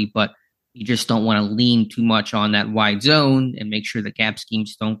basically, but you just don't want to lean too much on that wide zone and make sure the gap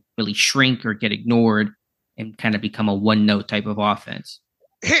schemes don't really shrink or get ignored and kind of become a one note type of offense.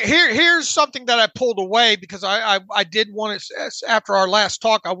 Here's something that I pulled away because I did want to, after our last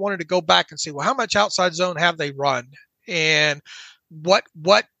talk, I wanted to go back and see, well, how much outside zone have they run? And what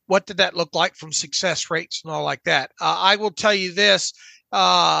did that look like from success rates and all like that? I will tell you this,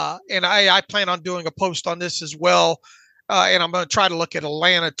 and I plan on doing a post on this as well. And I'm going to try to look at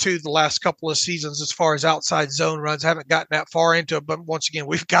Atlanta too the last couple of seasons as far as outside zone runs. I haven't gotten that far into it, but once again,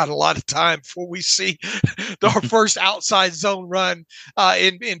 we've got a lot of time before we see our first outside zone run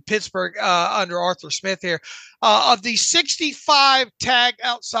in Pittsburgh under Arthur Smith here. Of the 65 tag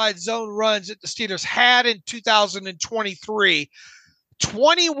outside zone runs that the Steelers had in 2023,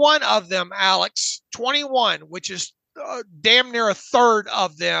 21 of them, Alex, 21, which is damn near a third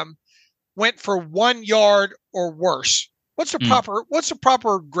of them, went for 1 yard or worse. What's the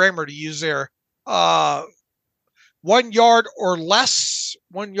proper grammar to use there? 1 yard or less,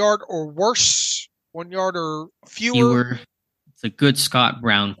 1 yard or worse, 1 yard or fewer? It's a good Scott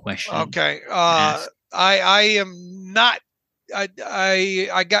Brown question. Okay. I am not.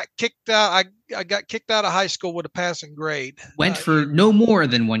 I got kicked out. I got kicked out of high school with a passing grade. Went for no more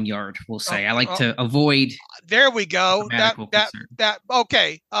than 1 yard, we'll say. I like to avoid. There we go. That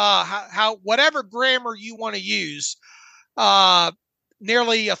okay. How whatever grammar you want to use,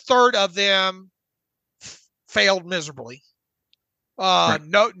 nearly a third of them failed miserably. Right.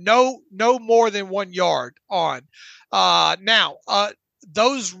 No more than 1 yard on. Now,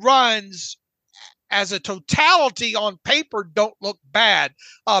 those runs as a totality on paper don't look bad.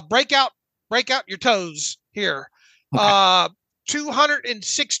 Break out your toes here. Okay.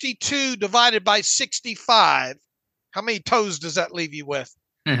 262 divided by 65. How many toes does that leave you with?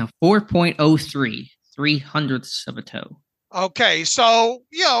 4.03, 3/100ths of a toe. Okay, so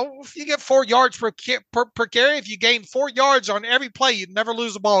if you get 4 yards per carry, if you gain 4 yards on every play, you'd never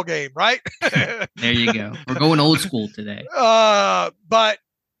lose a ball game, right? There you go. We're going old school today. But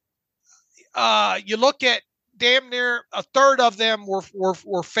you look at damn near a third of them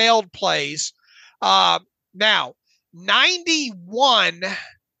were failed plays. Now, 91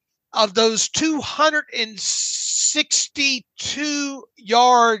 of those 262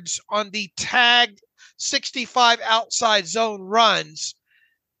 yards on the tagged 65 outside zone runs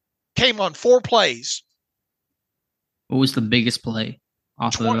came on 4 plays. What was the biggest play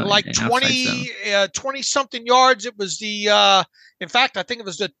off of like 20 something yards? It was in fact, I think it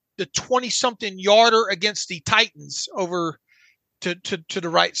was the 20 something yarder against the Titans over to the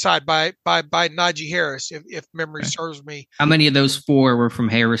right side by Najee Harris, if memory serves me. How many of those 4 were from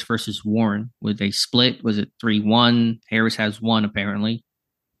Harris versus Warren? Was they split? Was it 3-1? Harris has 1 apparently.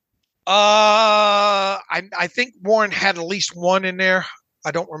 I think Warren had at least 1 in there.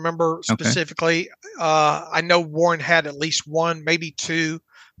 I don't remember specifically. Okay. I know Warren had at least 1, maybe 2,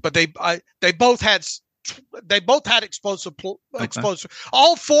 but they both had explosive.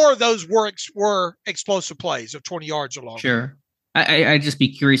 All 4 of those were explosive plays of 20 yards or longer. Sure. I'd just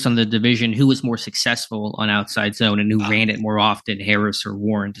be curious on the division, who was more successful on outside zone and who ran it more often, Harris or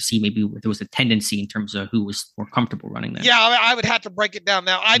Warren, to see maybe if there was a tendency in terms of who was more comfortable running that. Yeah, I would have to break it down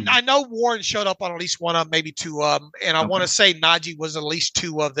now. I know Warren showed up on at least 1 of them, maybe 2 of them, and I want to say Najee was at least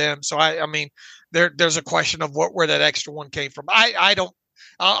 2 of them. So I mean, there's a question of where that extra 1 came from. I don't.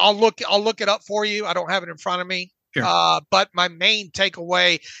 I'll look it up for you. I don't have it in front of me. Sure. But my main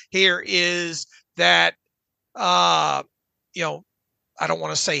takeaway here is that I don't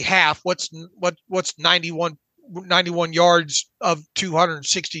want to say half. What's 91 yards of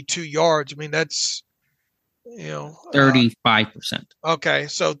 262 yards? I mean, that's 35%. Okay,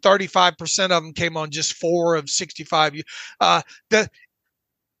 so 35% of them came on just 4 of 65. I'll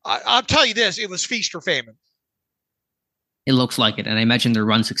tell you this: it was feast or famine. It looks like it, and I imagine their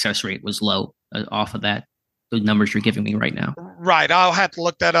run success rate was low off of that. The numbers you're giving me right now. Right, I'll have to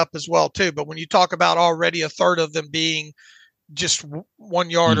look that up as well too. But when you talk about already a third of them being just 1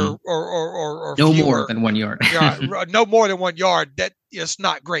 yard or no fewer, more than 1 yard. Yeah, no more than 1 yard. That is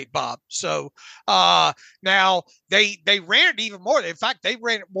not great, Bob. So now they ran it even more. In fact, they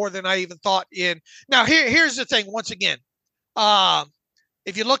ran it more than I even thought. Now here's the thing. Once again,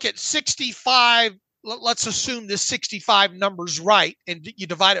 if you look at 65, let's assume this 65 number's right, and you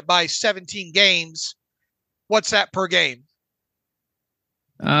divide it by 17 games. What's that per game?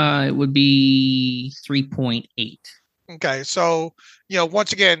 It would be 3.8. Okay, so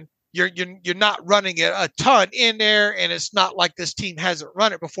once again, you're not running it a ton in there, and it's not like this team hasn't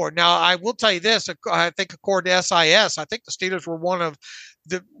run it before. Now, I will tell you this: I think according to SIS, I think the Steelers were one of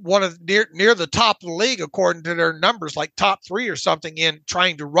near the top of the league according to their numbers, like top 3 or something in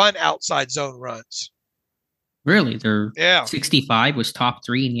trying to run outside zone runs. Really, their 65 was top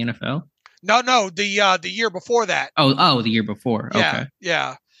 3 in the NFL. No, the year before that. Oh, the year before. Yeah, okay.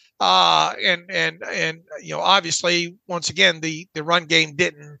 Yeah. And obviously, once again, the run game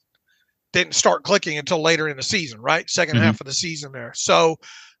didn't start clicking until later in the season, right? Second half of the season there. So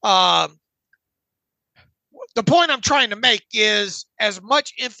the point I'm trying to make is, as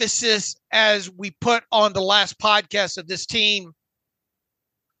much emphasis as we put on the last podcast of this team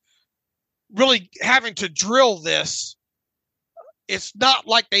really having to drill this, it's not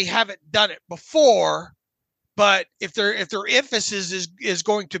like they haven't done it before. But if their emphasis is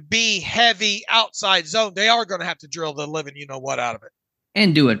going to be heavy outside zone, they are going to have to drill the living out of it.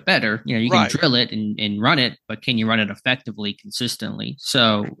 And do it better. You can drill it and run it, but can you run it effectively, consistently?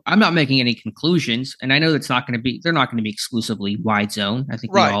 So I'm not making any conclusions. And I know they're not going to be exclusively wide zone. I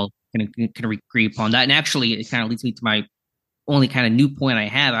think we all can agree upon that. And actually, it kind of leads me to my only kind of new point I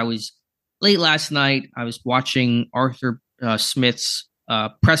have. I was late last night. I was watching Arthur Smith's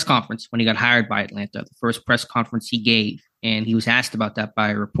press conference when he got hired by Atlanta, the first press conference he gave. And he was asked about that by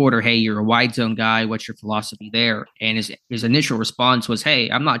a reporter. Hey, you're a wide zone guy. What's your philosophy there? And his initial response was, hey,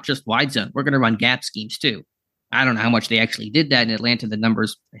 I'm not just wide zone. We're going to run gap schemes too. I don't know how much they actually did that in Atlanta. The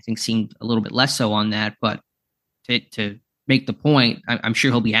numbers, I think, seemed a little bit less so on that. But to make the point, I'm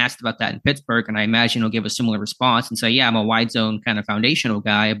sure he'll be asked about that in Pittsburgh. And I imagine he'll give a similar response and say, yeah, I'm a wide zone kind of foundational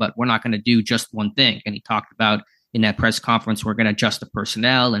guy, but we're not going to do just one thing. And he talked about in that press conference, we're going to adjust the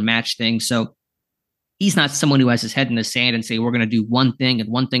personnel and match things. So he's not someone who has his head in the sand and say, we're going to do one thing and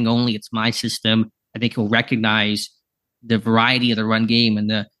one thing only. It's my system. I think he'll recognize the variety of the run game.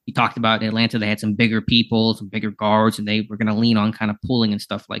 And he talked about in Atlanta, they had some bigger people, some bigger guards, and they were going to lean on kind of pulling and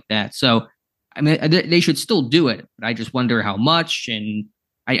stuff like that. So, I mean, they should still do it, but I just wonder how much. And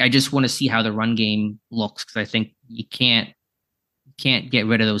I just want to see how the run game looks, because I think you can't can't get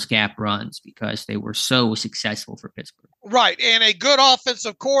rid of those gap runs because they were so successful for Pittsburgh. Right, and a good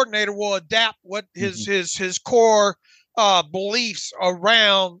offensive coordinator will adapt what his core beliefs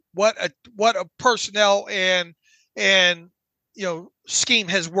around what a personnel and scheme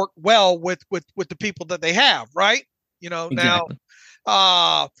has worked well with the people that they have. Right, Exactly.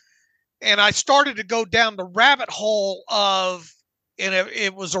 now. And I started to go down the rabbit hole of, and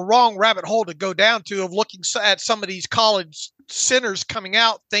it was a wrong rabbit hole to go down to, of looking at some of these college centers coming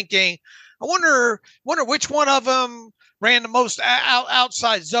out, thinking, I wonder which one of them ran the most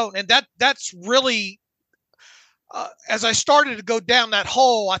outside zone. And that's really, as I started to go down that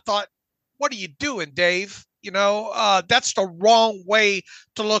hole, I thought, what are you doing, Dave? That's the wrong way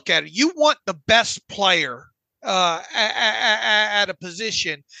to look at it. You want the best player at a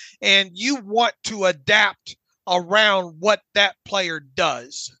position, and you want to adapt around what that player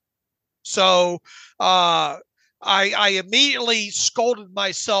does. So I immediately scolded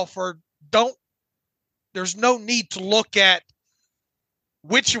myself for there's no need to look at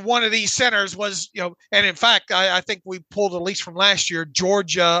which one of these centers was, and in fact, I think we pulled, at least from last year,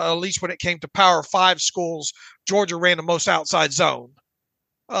 Georgia, at least when it came to Power 5 schools, Georgia ran the most outside zone.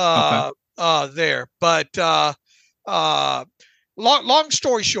 There. But long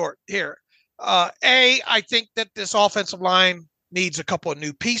story short here, I think that this offensive line needs a couple of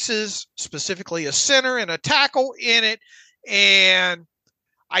new pieces, specifically a center and a tackle in it. And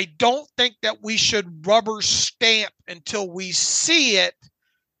I don't think that we should rubber stamp until we see it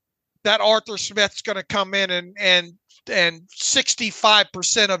that Arthur Smith's going to come in and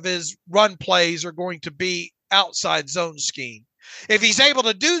 65% of his run plays are going to be outside zone scheme. If he's able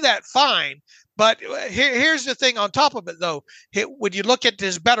to do that, fine. But here's the thing on top of it, though. When you look at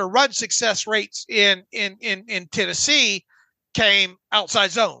his better run success rates in Tennessee, came outside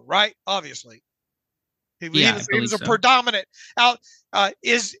zone, right? Obviously. He was a predominant out.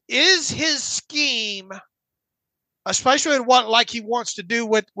 Is his scheme, especially in what like he wants to do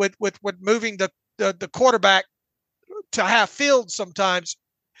with moving the quarterback to half field sometimes,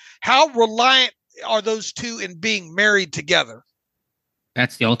 how reliant are those two in being married together?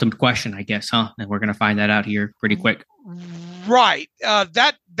 That's the ultimate question, I guess, huh? And we're going to find that out here pretty quick. Right.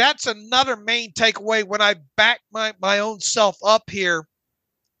 That's another main takeaway when I back my own self up here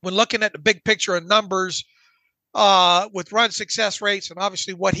when looking at the big picture of numbers with run success rates, and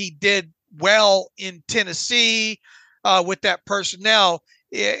obviously what he did well in Tennessee with that personnel.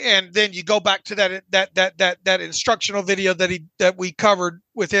 And then you go back to that instructional video that we covered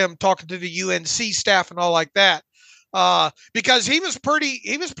with him talking to the UNC staff and all like that. Because he was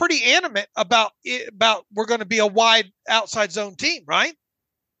pretty animate about we're going to be a wide outside zone team, right?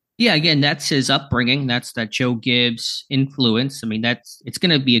 Yeah, again, that's his upbringing. That's that Joe Gibbs influence. I mean, it's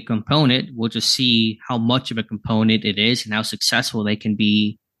going to be a component. We'll just see how much of a component it is and how successful they can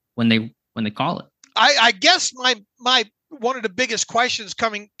be when they call it. I guess my one of the biggest questions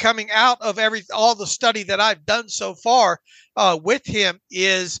coming out of all the study that I've done so far with him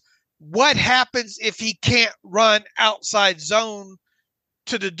is, what happens if he can't run outside zone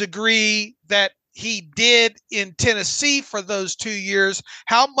to the degree that he did in Tennessee for those 2 years?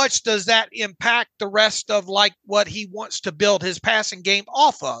 How much does that impact the rest of like what he wants to build his passing game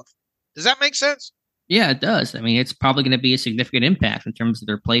off of? Does that make sense? Yeah, it does. I mean, it's probably going to be a significant impact in terms of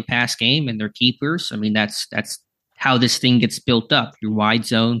their play pass game and their keepers. I mean, that's how this thing gets built up. Your wide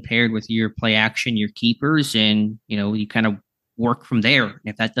zone paired with your play action, your keepers, and you kind of work from there.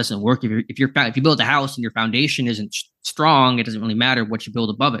 If that doesn't work, if you build a house and your foundation isn't strong, it doesn't really matter what you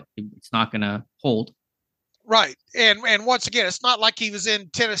build above it. It's not going to hold. Right. And once again, it's not like he was in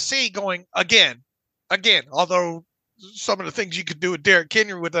Tennessee going again, although some of the things you could do with Derrick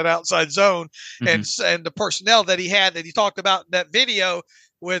Henry with that outside zone and the personnel that he had that he talked about in that video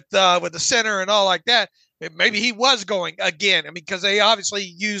with the center and all like that, maybe he was going again. I mean, because they obviously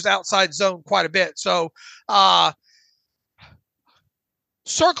used outside zone quite a bit. So,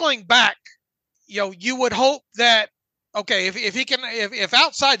 circling back, you would hope that, okay, if he can, if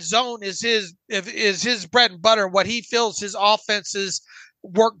outside zone is his bread and butter, what he feels his offenses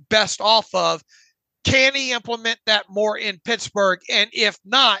work best off of, can he implement that more in Pittsburgh? And if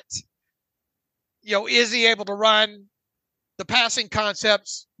not, is he able to run the passing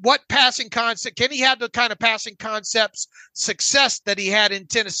concepts? What passing concept can he have? The kind of passing concepts success that he had in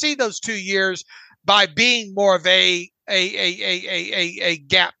Tennessee those 2 years by being more of a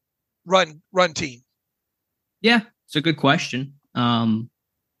gap run team? Yeah, it's a good question. I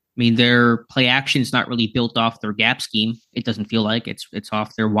mean, their play action is not really built off their gap scheme. It doesn't feel like it's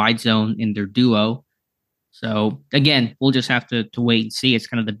off their wide zone in their duo. So again, we'll just have to wait and see. It's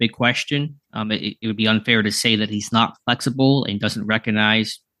kind of the big question. It would be unfair to say that he's not flexible and doesn't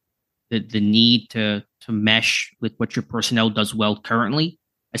recognize the need to mesh with what your personnel does well currently,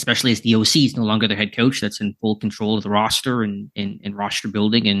 especially as the OC is no longer the head coach that's in full control of the roster and roster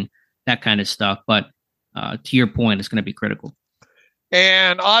building and that kind of stuff. But to your point, it's going to be critical.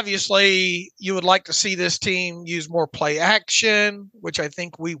 And obviously, you would like to see this team use more play action, which I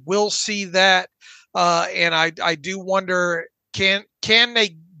think we will see that. And I do wonder, can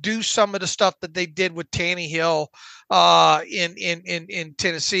they do some of the stuff that they did with Tannehill in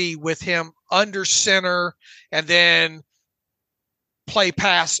Tennessee with him under center and then play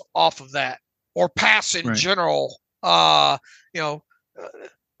pass off of that, or pass in general,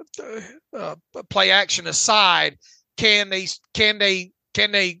 play action aside, can they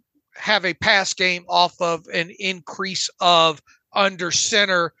have a pass game off of an increase of under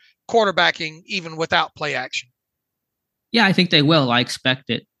center quarterbacking even without play action? Yeah, I think they will. I expect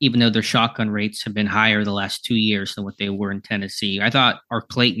it, even though their shotgun rates have been higher the last 2 years than what they were in Tennessee. I thought our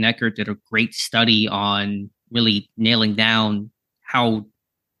Clayton Echard did a great study on really nailing down how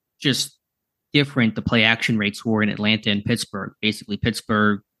just different the play action rates were in Atlanta and Pittsburgh. Basically,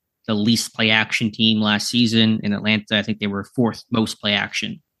 Pittsburgh, the least play action team last season. In Atlanta, I think they were fourth most play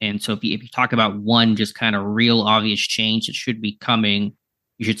action. And so if you talk about one just kind of real obvious change that should be coming,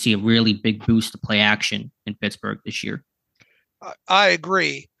 you should see a really big boost to play action in Pittsburgh this year. I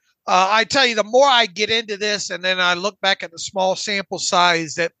agree. I tell you, the more I get into this, and then I look back at the small sample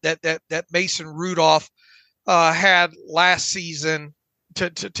size that Mason Rudolph had last season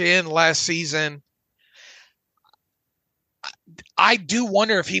to end last season, I do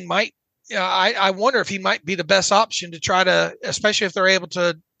wonder if he might. I wonder if he might be the best option to try to, especially if they're able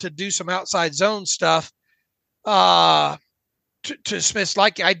to do some outside zone stuff. To Smith's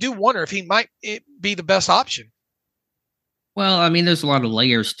liking, I do wonder if he might be the best option. Well, I mean, there's a lot of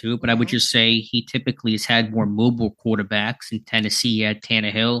layers to it, but I would just say he typically has had more mobile quarterbacks. In Tennessee, he had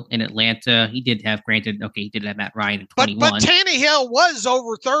Tannehill. In Atlanta, he did have, he did have Matt Ryan in 21. But Tannehill was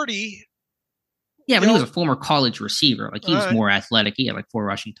over 30. Yeah, but he was a former college receiver. Like, he was more athletic. He had like 4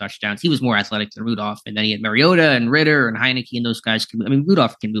 rushing touchdowns. He was more athletic than Rudolph. And then he had Mariota and Ritter and Heineke, and those guys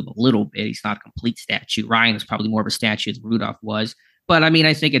Rudolph can move a little bit. He's not a complete statue. Ryan is probably more of a statue than Rudolph was. But I mean,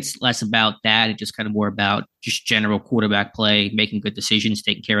 I think it's less about that. It's just kind of more about just general quarterback play, making good decisions,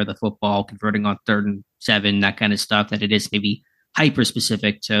 taking care of the football, converting on 3rd and 7, that kind of stuff. That it is maybe hyper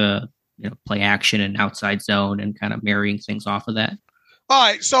specific to play action and outside zone and kind of marrying things off of that. All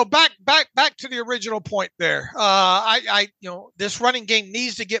right, so back to the original point there. This running game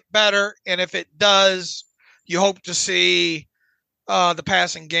needs to get better, and if it does, you hope to see the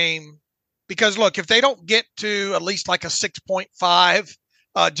passing game. Because look, if they don't get to at least like a 6.5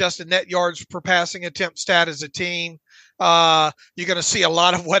 adjusted net yards per passing attempt stat as a team, you're going to see a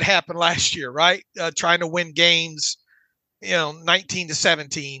lot of what happened last year, right? Trying to win games,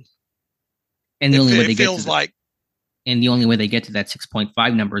 19-17. And the only way they get to that, and the only way they get to that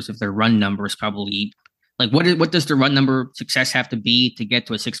 6.5 number is if their run number is probably like what does the run number success have to be to get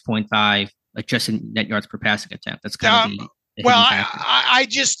to a 6.5 adjusted net yards per passing attempt? That's kind of well, I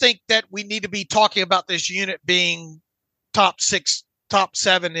just think that we need to be talking about this unit being top 6, top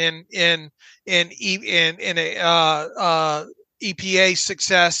 7 in EPA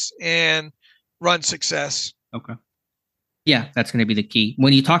success and run success. Okay. Yeah, that's going to be the key.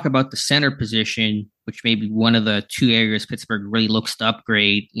 When you talk about the center position, which may be one of the 2 areas Pittsburgh really looks to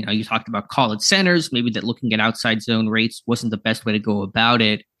upgrade, you talked about college centers, maybe that looking at outside zone rates wasn't the best way to go about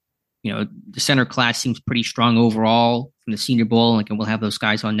it. The center class seems pretty strong overall from the Senior Bowl, and we'll have those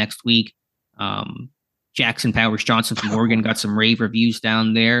guys on next week. Jackson Powers Johnson from Oregon got some rave reviews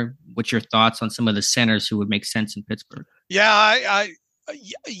down there. What's your thoughts on some of the centers who would make sense in Pittsburgh? Yeah,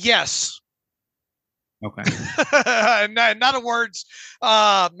 yes. Okay. In other words,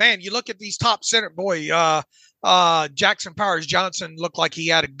 man, you look at these top center, Jackson Powers Johnson looked like he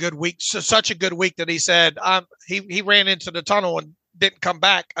had a good week, such a good week that he said he ran into the tunnel and didn't come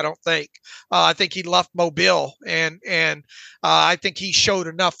back. I don't think. I think he left Mobile, and I think he showed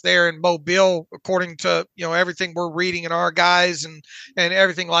enough there in Mobile, according to everything we're reading in our guys and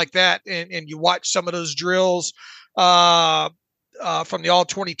everything like that. And you watch some of those drills from the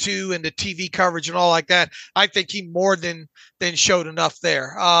All-22 and the TV coverage and all like that. I think he more than showed enough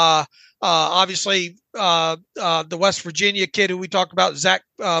there. Obviously, the West Virginia kid who we talked about, Zach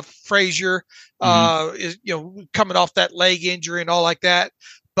Frazier, is coming off that leg injury and all like that.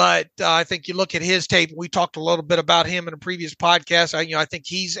 But I think you look at his tape. We talked a little bit about him in a previous podcast. I think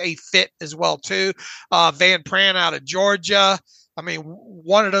he's a fit as well too. Van Pran out of Georgia. I mean,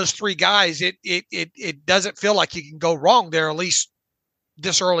 one of those three guys, it doesn't feel like you can go wrong there, at least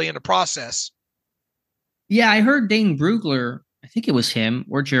this early in the process. Yeah, I heard Dane Brugler, I think it was him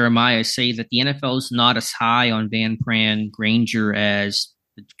or Jeremiah, say that the NFL is not as high on Van Pran Granger as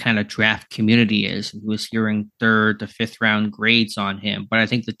the kind of draft community is. He was hearing third to fifth round grades on him. But I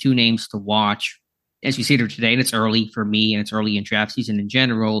think the two names to watch, as we see here today, and it's early for me and it's early in draft season in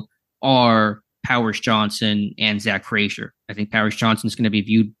general, are Powers Johnson and Zach Frazier. I think Powers Johnson is going to be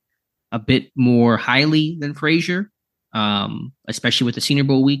viewed a bit more highly than Frazier, especially with the Senior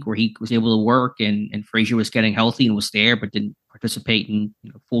Bowl week where he was able to work and Frazier was getting healthy and was there, but didn't participate in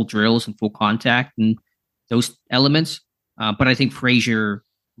full drills and full contact and those elements. But I think Frazier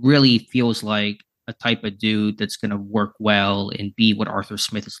really feels like a type of dude that's going to work well and be what Arthur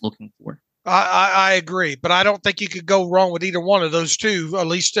Smith is looking for. I agree, but I don't think you could go wrong with either one of those two, at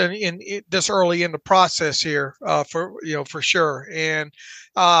least in this early in the process here, for sure. And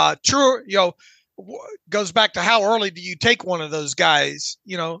true, goes back to how early do you take one of those guys?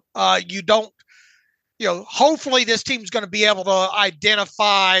 You don't. Hopefully this team's going to be able to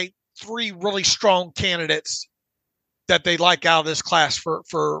identify three really strong candidates that they like out of this class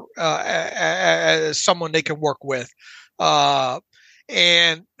for as someone they can work with.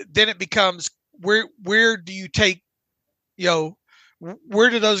 And then it becomes where do you take, where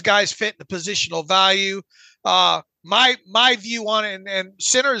do those guys fit in the positional value? My view on it, and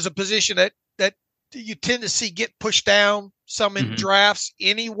center is a position that you tend to see get pushed down some in drafts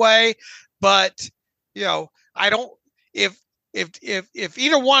anyway. But I don't, if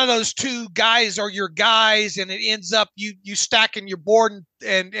either one of those two guys are your guys and it ends up you stacking your board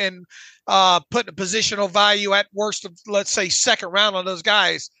and putting a positional value at worst of, let's say, second round on those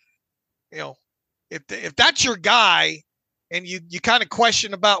guys, if that's your guy and you kind of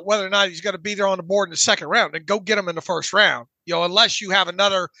question about whether or not he's going to be there on the board in the second round, then go get him in the first round, unless you have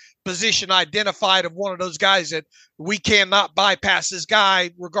another position identified of one of those guys that we cannot bypass this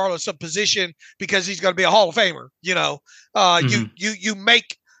guy regardless of position because he's going to be a Hall of Famer. You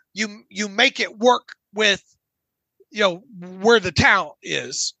make it work with, where the talent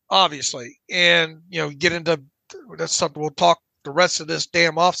is, obviously. And, get into, that's something we'll talk the rest of this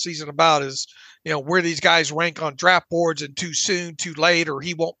damn offseason about is, where these guys rank on draft boards and too soon, too late, or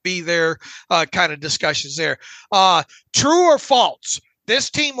he won't be there, kind of discussions there. True or false? This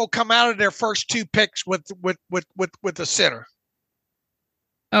team will come out of their first two picks with the center.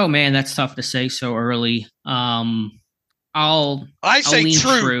 Oh man, that's tough to say so early. I'll say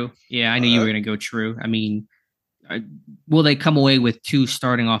true. Yeah, I knew you were going to go true. I mean, will they come away with two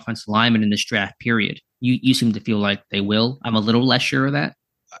starting offensive linemen in this draft period? You seem to feel like they will. I'm a little less sure of that.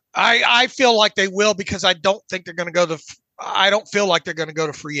 I feel like they will because I don't think they're going to go I don't feel like they're going to go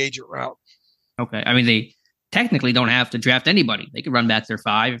to free agent route. Okay. I mean, they technically don't have to draft anybody. They could run back their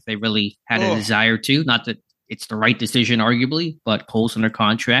five if they really had a desire to. Not that it's the right decision, arguably, but Cole's under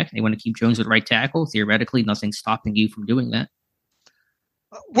contract. They want to keep Jones at right tackle. Theoretically, nothing's stopping you from doing that.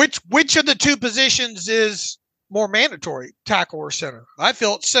 Which of the two positions is more mandatory, tackle or center? I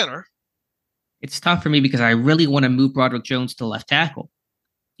feel it's center. It's tough for me because I really want to move Broderick Jones to left tackle.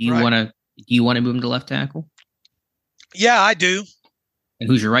 Do you want to move him to left tackle? Yeah, I do. And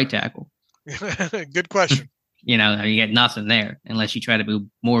who's your right tackle? Good question. You get nothing there unless you try to move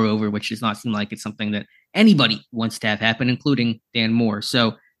Moore over, which does not seem like it's something that anybody wants to have happen, including Dan Moore.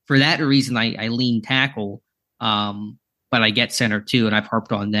 So for that reason, I lean tackle, but I get center too, and I've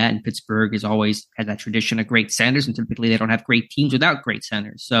harped on that. And Pittsburgh has always had that tradition of great centers, and typically they don't have great teams without great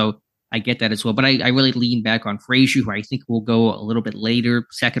centers. So I get that as well. But I really lean back on Frazier, who I think will go a little bit later,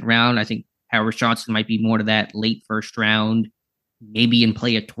 second round. I think Powers Johnson might be more to that late first round, maybe in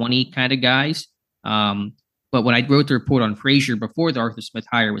play at 20 kind of guys. But when I wrote the report on Frazier before the Arthur Smith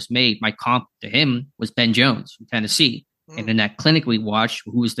hire was made, my comp to him was Ben Jones from Tennessee. And in that clinic we watched,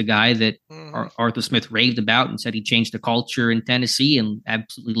 who was the guy that Arthur Smith raved about and said he changed the culture in Tennessee and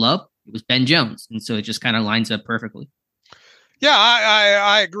absolutely loved, it was Ben Jones. And so it just kind of lines up perfectly. Yeah,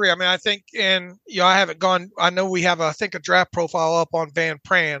 I agree. I mean, I think, and I haven't gone. I know we have, I think, a draft profile up on Van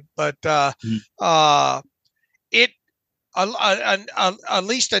Pran, but at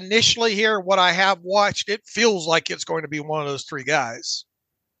least initially here, what I have watched, it feels like it's going to be one of those three guys.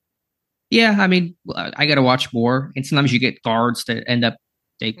 Yeah, I mean, I got to watch more, and sometimes you get guards that end up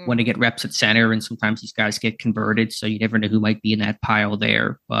they want to get reps at center, and sometimes these guys get converted, so you never know who might be in that pile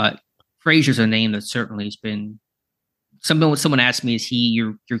there. But Frazier's a name that certainly has been. Someone asked me, is he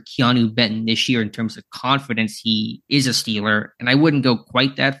your Keanu Benton this year in terms of confidence? He is a Steeler, and I wouldn't go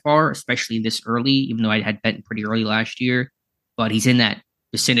quite that far, especially this early, even though I had Benton pretty early last year. But he's in that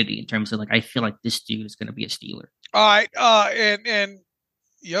vicinity in terms of I feel like this dude is going to be a Steeler. All right. And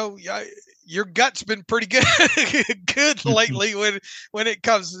your gut's been pretty good, good lately when it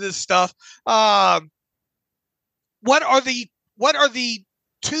comes to this stuff. What are the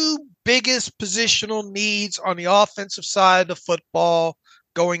two biggest positional needs on the offensive side of football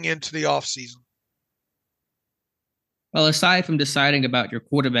going into the offseason? Well, aside from deciding about your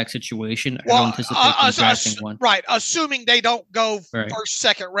quarterback situation, I don't anticipate drafting one. Right, assuming they don't go first,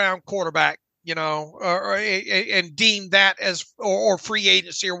 second round quarterback, and deem that as or free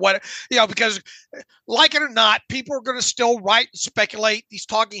agency or what, because like it or not, people are going to still write and speculate. These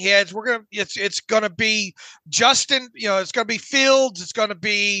talking heads, it's going to be Justin, it's going to be Fields, it's going to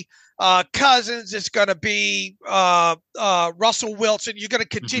be Cousins, it's going to be Russell Wilson. You're going to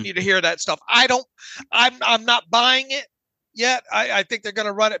continue to hear that stuff. I'm not buying it yet. I think they're going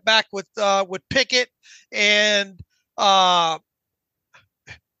to run it back with Pickett and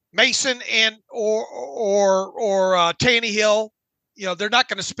Mason and or Tannehill. They're not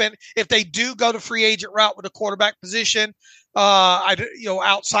going to spend, if they do go the free agent route with a quarterback position.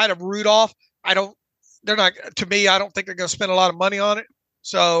 Outside of Rudolph, I don't think they're going to spend a lot of money on it.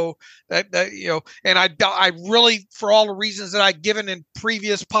 So and I really, for all the reasons that I've given in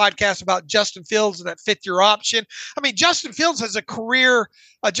previous podcasts about Justin Fields and that fifth year option. I mean, Justin Fields has a career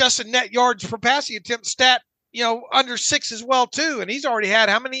adjusted net yards per passing attempt stat, under 6 as well too. And he's already had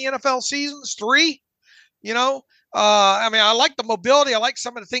how many NFL seasons? 3, I like the mobility. I like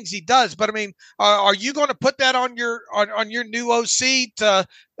some of the things he does, but I mean, are you going to put that on your new OC to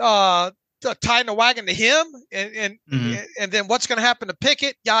tying the wagon to him and then what's going to happen to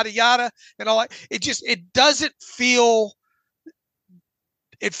Pickett, yada, yada, and all that. It doesn't feel,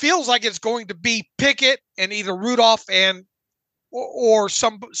 it feels like it's going to be Pickett and either Rudolph or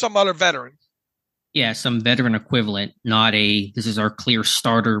some other veteran. Yeah, some veteran equivalent, not this is our clear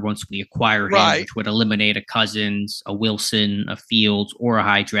starter once we acquire him, which would eliminate a Cousins, a Wilson, a Fields, or a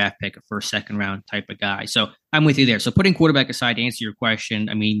high draft pick, a first, second round type of guy. So I'm with you there. So putting quarterback aside, to answer your question,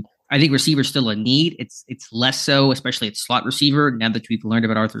 I mean, I think receiver's still a need. It's less so, especially at slot receiver. Now that we've learned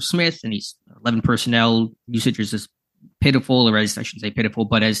about Arthur Smith and he's 11 personnel usage is as pitiful, or as I shouldn't say pitiful,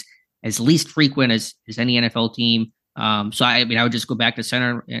 but as least frequent as any NFL team. So I would just go back to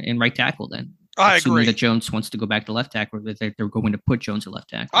center and right tackle then. I agree that Jones wants to go back to left tackle, that they're going to put Jones at left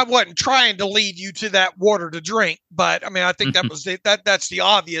tackle. I wasn't trying to lead you to that water to drink, but I mean, I think that was that's the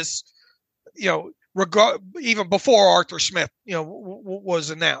obvious, even before Arthur Smith, was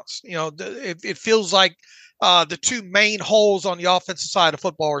announced. It feels like the two main holes on the offensive side of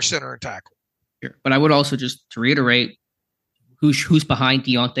football are center and tackle. Sure. But I would also, just to reiterate, who's behind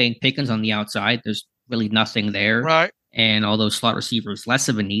Deontay and Pickens on the outside? There's really nothing there. Right. And although slot receiver is less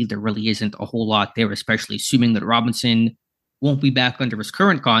of a need, there really isn't a whole lot there, especially assuming that Robinson won't be back under his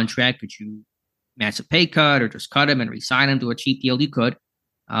current contract. Could you massive pay cut or just cut him and re-sign him to a cheap deal? You could.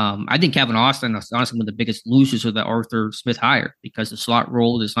 I think Calvin Austin is honestly one of the biggest losers of the Arthur Smith hire, because the slot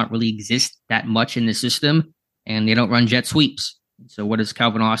role does not really exist that much in the system, and they don't run jet sweeps. So what is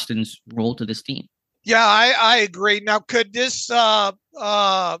Calvin Austin's role to this team? Yeah, I agree. Now, could this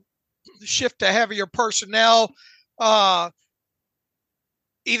shift to heavier personnel either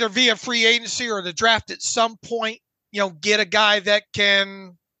via free agency or the draft at some point, get a guy that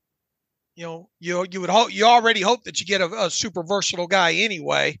can, you already hope that you get a super versatile guy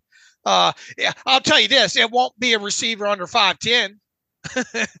anyway. Yeah, I'll tell you this, it won't be a receiver under 5'10".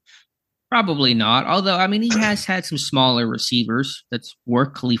 Probably not. Although, I mean, he has had some smaller receivers that's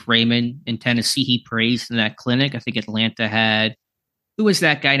worked. Khalif Raymond in Tennessee, he praised in that clinic. I think Atlanta had, who was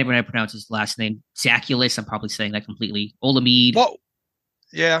that guy? I never had to pronounce his last name. Zakulis. I'm probably saying that completely. Olamide. Whoa.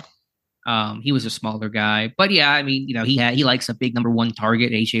 Yeah. He was a smaller guy, but yeah, I mean, he likes a big number one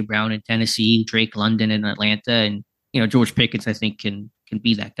target, AJ Brown in Tennessee, Drake London in Atlanta, and George Pickens, I think, can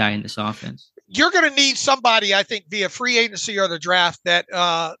be that guy in this offense. You're going to need somebody, I think, via free agency or the draft that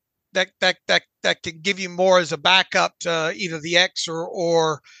can give you more as a backup to either the X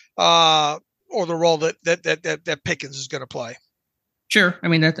or the role that Pickens is going to play. Sure, I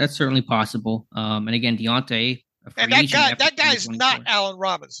mean that's certainly possible. And again, Deontay, and that guy's not Allen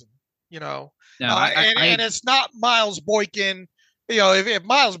Robinson, No, and it's not Miles Boykin. If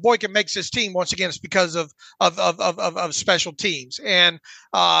Miles Boykin makes his team, once again, it's because of special teams. And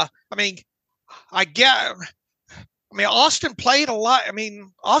Austin played a lot.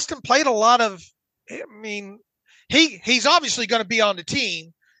 He's obviously going to be on the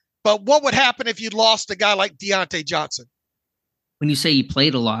team. But what would happen if you lost a guy like Deontay Johnson? When you say he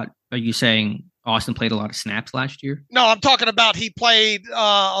played a lot, are you saying Austin played a lot of snaps last year? No, I'm talking about he played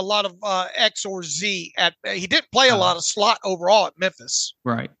a lot of X or Z. He didn't play a lot of slot overall at Memphis.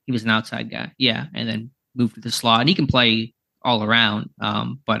 Right. He was an outside guy. Yeah. And then move to the slot, and he can play all around.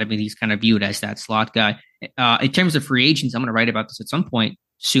 But I mean, he's kind of viewed as that slot guy. In terms of free agents, I'm going to write about this at some point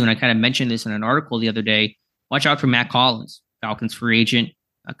soon. I kind of mentioned this in an article the other day. Watch out for Matt Collins, Falcons free agent,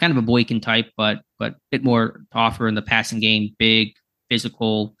 kind of a Boykin type, but a bit more to offer in the passing game. Big,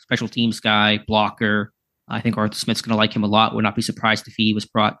 physical, special teams guy, blocker. I think Arthur Smith's going to like him a lot. Would not be surprised if he was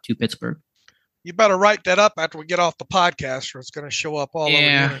brought to Pittsburgh. You better write that up after we get off the podcast, or it's going to show up all over the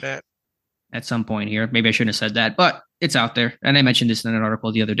internet. At some point here. Maybe I shouldn't have said that, but it's out there. And I mentioned this in an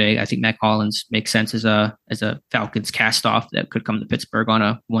article the other day. I think Matt Collins makes sense as a Falcons cast off that could come to Pittsburgh on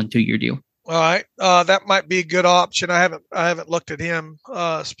a 1-2 year deal. All right. That might be a good option. I haven't looked at him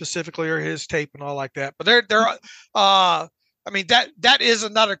specifically or his tape and all like that. But I mean, that is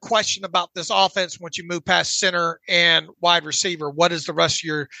another question about this offense once you move past center and wide receiver. What is the rest of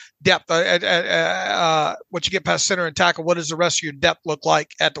your depth? Once you get past center and tackle, what does the rest of your depth look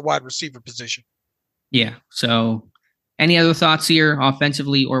like at the wide receiver position? Yeah. So any other thoughts here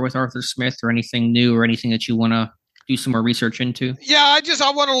offensively or with Arthur Smith or anything new or anything that you want to do some more research into? Yeah,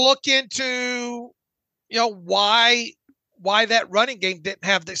 I want to look into, why that running game didn't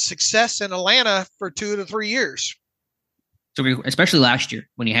have the success in Atlanta for 2 to 3 years. So especially last year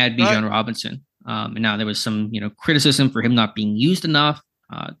when you had Bijan Robinson, and now there was some criticism for him not being used enough.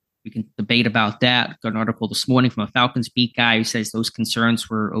 We can debate about that. Got an article this morning from a Falcons beat guy who says those concerns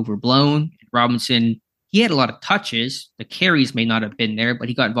were overblown. Robinson, he had a lot of touches. The carries may not have been there, but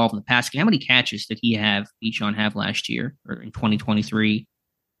he got involved in the pass game. How many catches did he have? Bijan have last year or in 2023?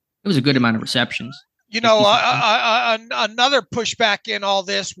 It was a good amount of receptions. Another pushback in all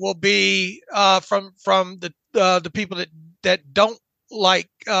this will be from the people that don't like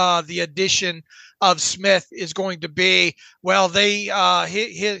the addition of Smith is going to be, well,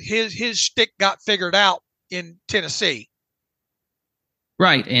 his stick got figured out in Tennessee.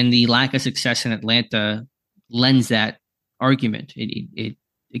 Right, and the lack of success in Atlanta lends that argument. It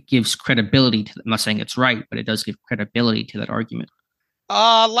gives credibility to. I'm not saying it's right, but it does give credibility to that argument.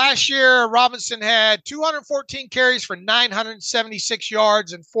 Last year, Robinson had 214 carries for 976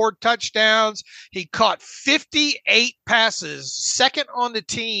 yards and 4 touchdowns. He caught 58 passes, second on the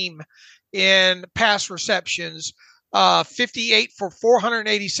team in pass receptions, 58 for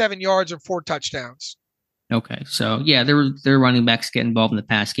 487 yards and 4 touchdowns. Okay, so yeah, their running backs get involved in the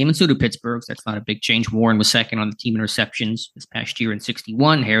pass game, and so do Pittsburgh's. That's not a big change. Warren was second on the team in receptions this past year in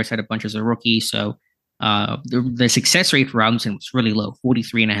 61. Harris had a bunch as a rookie, so the success rate for Robinson was really low,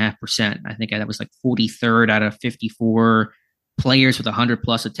 43.5%. I think that was like 43rd out of 54 players with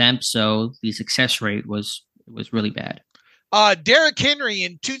 100+ attempts. So the success rate was really bad. Derrick Henry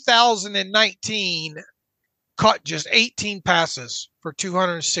in 2019 caught just 18 passes for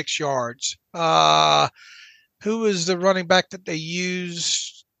 206 yards. Who was the running back that they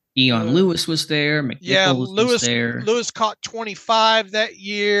used? Dion Lewis was there. McNichols was there. Lewis caught 25 that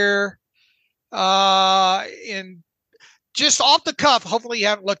year. And just off the cuff, hopefully you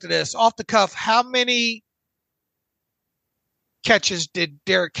haven't looked at this. Off the cuff, how many catches did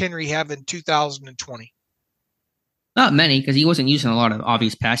Derrick Henry have in 2020? Not many, because he wasn't using a lot of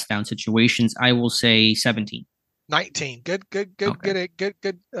obvious pass down situations. I will say 17. 19. Good Okay.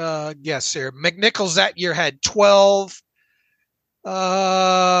 guess there. McNichols that year had 12.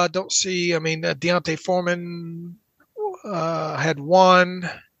 Don't see. I mean, Deontay Foreman had 1.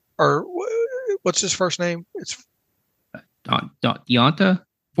 Or what's his first name? It's Deonta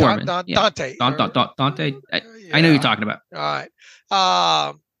Foreman. Dante. Dante. I know who you're talking about. All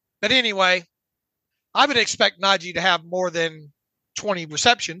right. But anyway, I would expect Najee to have more than 20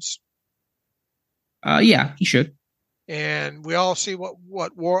 receptions. Yeah, he should. And we all see what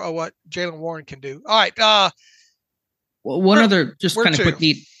Jaylen Warren can do. All right. One other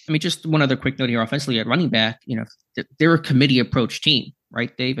quick note here offensively at running back. They're a committee approach team,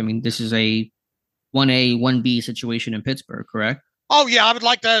 right, Dave? I mean, this is a 1A, 1B situation in Pittsburgh, correct? Oh yeah, I would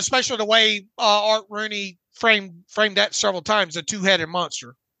like that, especially the way Art Rooney framed that several times, the two-headed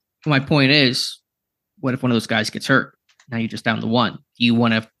monster. My point is, what if one of those guys gets hurt? Now you're just down to one. Do you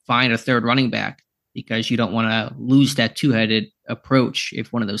want to find a third running back because you don't want to lose that two-headed approach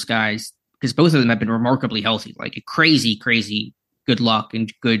if one of those guys, because both of them have been remarkably healthy, like a crazy good luck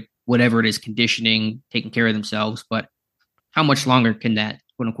and good whatever it is, conditioning, taking care of themselves. But how much longer can that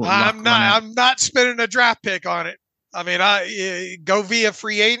quote unquote luck run out? I'm not spending a draft pick on it. I mean, I go via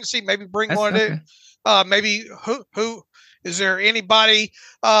free agency, maybe bring one in. Maybe who is there anybody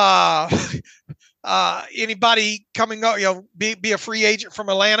anybody coming up, be a free agent from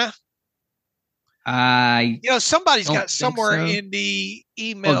Atlanta? Somebody's got somewhere in the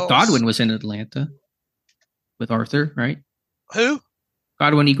email. Godwin was in Atlanta with Arthur, right? Who?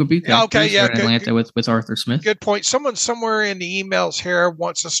 Godwin Igwebuike. Okay, yeah, in Atlanta with Arthur Smith. Good point. Someone somewhere in the emails here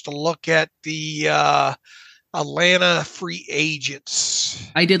wants us to look at the Atlanta free agents.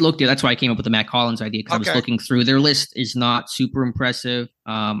 I did look there. That's why I came up with the Matt Collins idea, because I was looking through. Their list is not super impressive.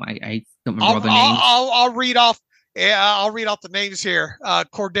 I don't remember all the names. I'll read off. Yeah, I'll read off the names here.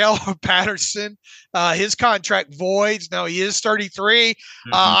 Cordell Patterson, his contract voids. Now he is 33.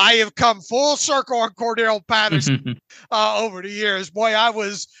 Mm-hmm. I have come full circle on Cordell Patterson over the years. Boy, I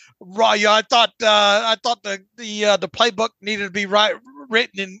was right. I thought the playbook needed to be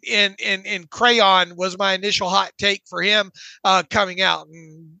written in crayon was my initial hot take for him coming out.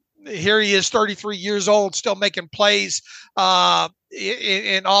 And here he is, 33 years old, still making plays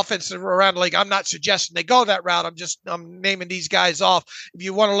in offense around the league. I'm not suggesting they go that route. I'm naming these guys off. If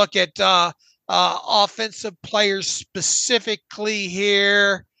you want to look at offensive players specifically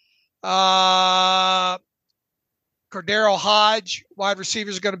here, Cordero Hodge, wide receiver,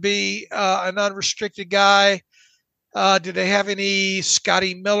 is going to be an unrestricted guy. Do they have any?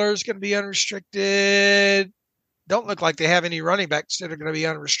 Scotty Miller is going to be unrestricted. Don't look like they have any running backs that are going to be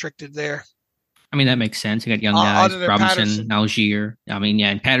unrestricted there. I mean, that makes sense. You got young guys, Robinson, Algier. I mean,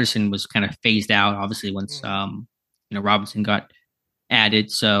 yeah, and Patterson was kind of phased out, obviously, once Robinson got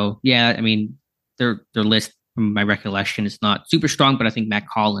added. So, yeah, I mean, their list, from my recollection, is not super strong, but I think Matt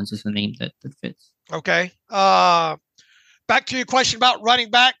Collins is the name that fits. Okay. Back to your question about running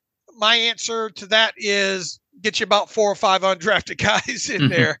back. My answer to that is get you about 4 or 5 undrafted guys in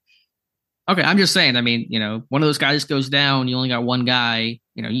there. Okay, I'm just saying. I mean, one of those guys goes down. You only got one guy.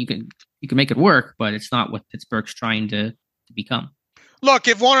 You can make it work, but it's not what Pittsburgh's trying to become. Look,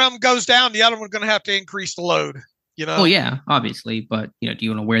 if one of them goes down, the other one's going to have to increase the load. Oh yeah, obviously, but do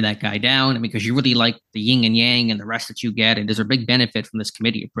you want to wear that guy down? I mean, because you really like the yin and yang and the rest that you get, and there's a big benefit from this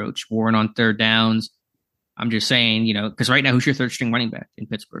committee approach. Warren on third downs. I'm just saying, because right now, who's your third string running back in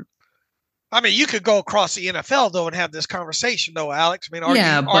Pittsburgh? I mean, you could go across the NFL though and have this conversation though, Alex. I mean,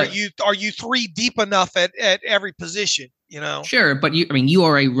 are you 3 deep enough at every position? Sure, but you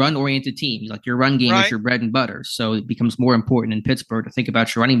are a run-oriented team. Like, your run game is your bread and butter, so it becomes more important in Pittsburgh to think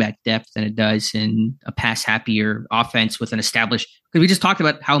about your running back depth than it does in a pass-happier offense with an established. Because we just talked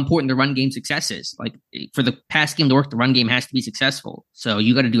about how important the run game success is. Like, for the pass game to work, the run game has to be successful. So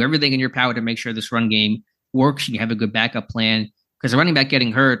you got to do everything in your power to make sure this run game works. And you have a good backup plan, because the running back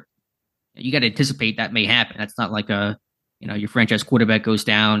getting hurt, you got to anticipate that may happen. That's not like your franchise quarterback goes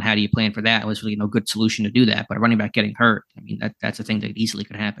down. How do you plan for that? It was really no good solution to do that. But a running back getting hurt, I mean, that's a thing that easily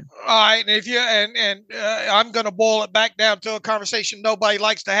could happen. All right, and if you I'm going to boil it back down to a conversation nobody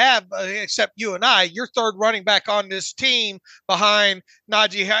likes to have except you and I. Your third running back on this team behind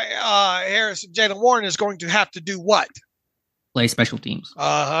Najee Harris and Jaylen Warren is going to have to do what? Play special teams.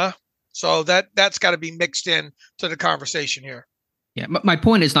 So that's got to be mixed in to the conversation here. Yeah, my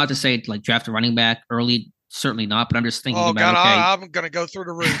point is not to say like draft a running back early. Certainly not, but I'm just thinking about, God, I'm going to go through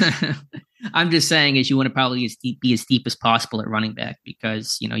the roof. I'm just saying is you want to probably be as deep as possible at running back,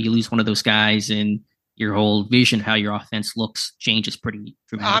 because, you lose one of those guys and your whole vision, how your offense looks, changes pretty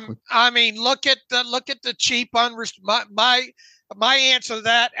dramatically. I mean, look at the cheap my answer to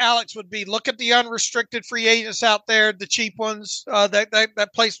that, Alex, would be look at the unrestricted free agents out there, the cheap ones that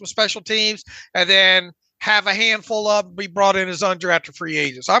place with special teams, and then have a handful of be brought in as undrafted free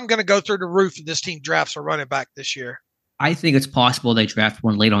agents. I'm going to go through the roof if this team drafts a running back this year. I think it's possible they draft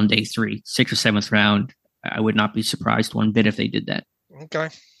one late on day 3, 6th or 7th round. I would not be surprised one bit if they did that. Okay.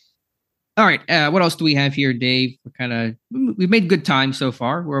 All right. What else do we have here, Dave? We've made good time so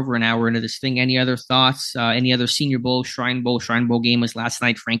far. We're over an hour into this thing. Any other thoughts? Any other Senior Bowl, Shrine Bowl? Shrine Bowl game was last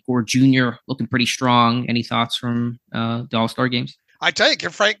night. Frank Gore Jr. looking pretty strong. Any thoughts from the All-Star games? I tell you,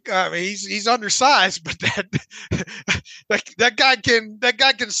 Frank, he's undersized, but that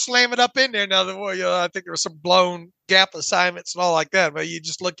guy can slam it up in there. Now, I think there was some blown gap assignments and all like that. But you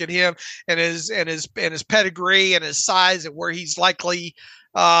just look at him and his pedigree and his size and where he's likely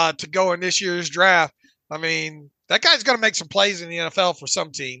to go in this year's draft. I mean, that guy's going to make some plays in the NFL for some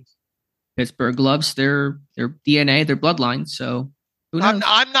team. Pittsburgh loves their DNA, their bloodline. So.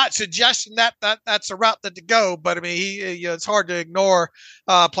 I'm not suggesting that's a route to go, but I mean, it's hard to ignore.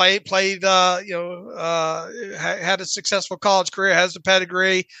 Played, had a successful college career, has the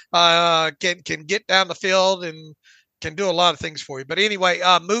pedigree, can get down the field and can do a lot of things for you. But anyway,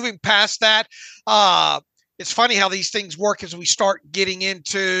 moving past that, it's funny how these things work as we start getting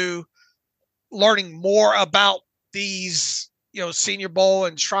into learning more about these Senior Bowl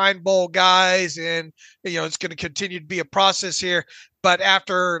and Shrine Bowl guys, and it's going to continue to be a process here. But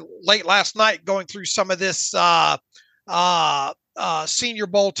after late last night, going through some of this Senior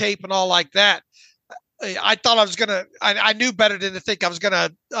Bowl tape and all like that, I thought I was gonna. I knew better than to think I was gonna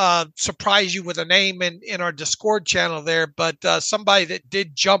surprise you with a name in our Discord channel there, but somebody that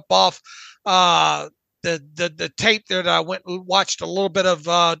did jump off the tape there that I went and watched a little bit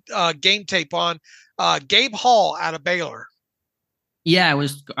of game tape on, Gabe Hall out of Baylor. Yeah, it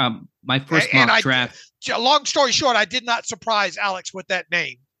was my first mock draft. Long story short, I did not surprise Alex with that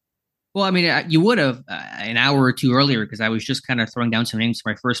name. Well, I mean, you would have an hour or two earlier because I was just kind of throwing down some names for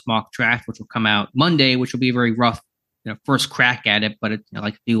my first mock draft, which will come out Monday, which will be a very rough, first crack at it. But I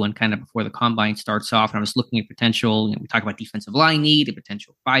like to do one kind of before the combine starts off. And I was looking at potential. We talk about defensive line need, a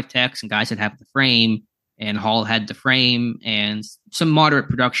potential 5 techs, and guys that have the frame. And Hall had the frame and some moderate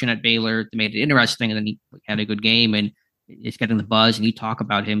production at Baylor that made it interesting. And then he had a good game and it's getting the buzz. And you talk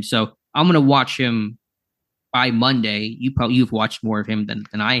about him, so I'm going to watch him by Monday. You've watched more of him than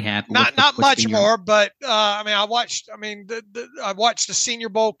I have. Not much more, but I mean, I watched the Senior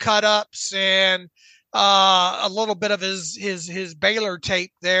Bowl cut ups and a little bit of his Baylor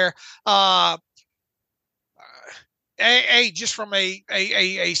tape there. Just from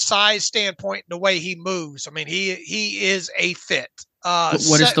a size standpoint and the way he moves, I mean, he is a fit.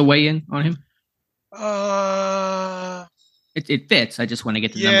 What is the weigh-in on him? It fits. I just want to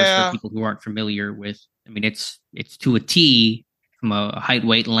get the numbers for people who aren't familiar with. I mean, it's to a T from a height,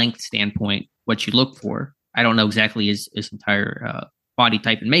 weight, length standpoint what you look for. I don't know exactly his entire body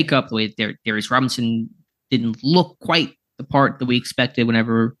type and makeup. The way Darius Robinson didn't look quite the part that we expected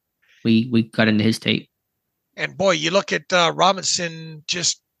whenever we got into his tape. And boy, you look at Robinson,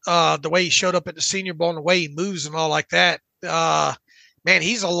 just the way he showed up at the Senior Bowl and the way he moves and all like that. Man,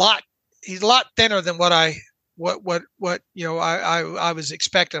 he's a lot thinner than what I was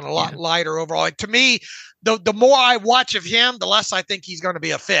expecting, a lot lighter overall. Like, to me, the more I watch of him, the less I think he's going to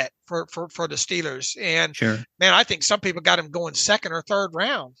be a fit for the Steelers. And man, I think some people got him going second or third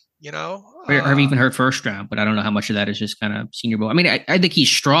round, or I've even heard first round, but I don't know how much of that is just kind of Senior Bowl. I mean, I think he's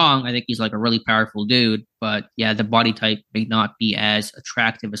strong. I think he's like a really powerful dude, but yeah, the body type may not be as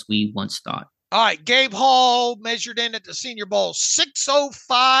attractive as we once thought. All right, Gabe Hall measured in at the Senior Bowl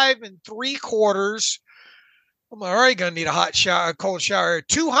 6'05" 3/4. I'm already going to need a cold shower.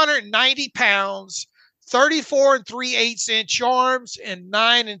 290 pounds, 34 3/8 inch arms, and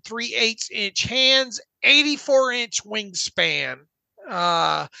 9 3/8 inch hands, 84-inch wingspan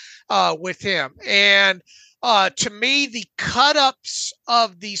with him. And to me, the cut-ups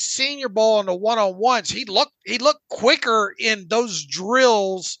of the Senior Bowl and the one-on-ones, he looked quicker in those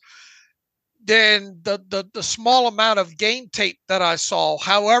drills than the small amount of game tape that I saw.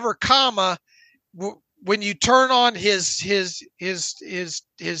 However, when you turn on his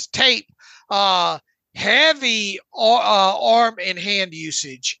tape, heavy arm and hand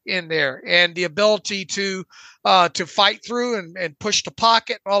usage in there, and the ability to fight through and push the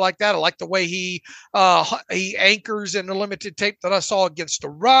pocket and all like that. I like the way he anchors in the limited tape that I saw against the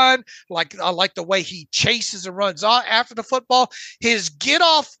run. I like the way he chases and runs after the football. His get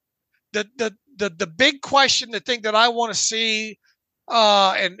off, the big question, the thing that I want to see.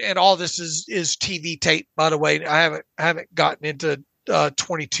 And all this is TV tape, by the way. I haven't gotten into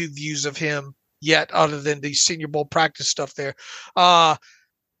 22 views of him yet, other than the Senior Bowl practice stuff there.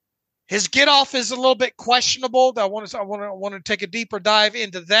 His get off is a little bit questionable. I want to take a deeper dive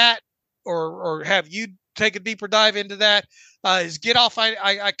into that, or have you take a deeper dive into that. His get off,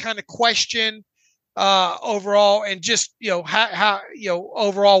 I kind of question overall, and just how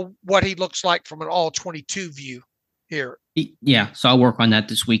overall what he looks like from an all 22 view here. Yeah, so I'll work on that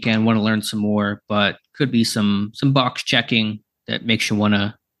this weekend. Want to learn some more, but could be some box checking that makes you want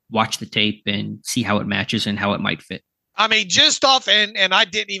to watch the tape and see how it matches and how it might fit. I mean, just off, and I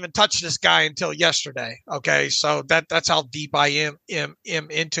didn't even touch this guy until yesterday. Okay, so that's how deep I am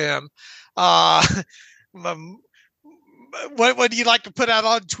into him. What do you like to put out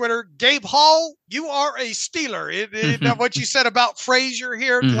on Twitter? Gabe Hall, you are a Steeler. What you said about Frazier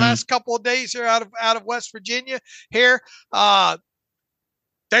here the last couple of days here out of West Virginia here, they're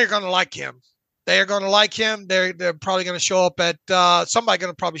going to like him. They're going to like him. They're probably going to show up at somebody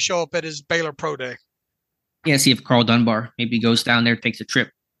going to probably show up at his Baylor Pro Day. Yeah, see if Carl Dunbar maybe goes down there, takes a trip.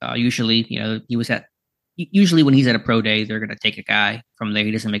 Usually when he's at a pro day, they're going to take a guy from there.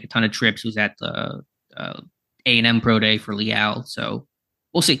 He doesn't make a ton of trips. He was at the A&M Pro Day for Leal, so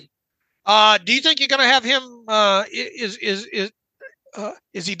we'll see. Do you think you're going to have him?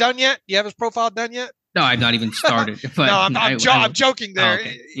 Is he done yet? Do you have his profile done yet? No, I've not even started. But no, I'm joking there. Oh,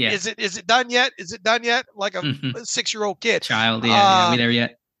 okay. Yeah. Is it done yet? Is it done yet? Like a 6-year-old kid. Child, yeah. Are we there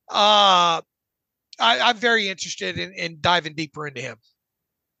yet? I'm very interested in diving deeper into him.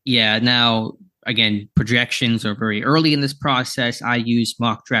 Yeah. Now, again, projections are very early in this process. I use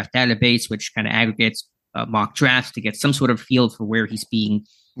Mock Draft Database, which kind of aggregates mock drafts to get some sort of feel for where he's being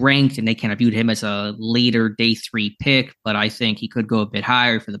ranked, and they kind of viewed him as a later day 3 pick, but I think he could go a bit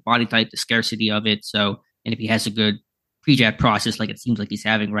higher for the body type, the scarcity of it. So, and if he has a good pre-draft process like it seems like he's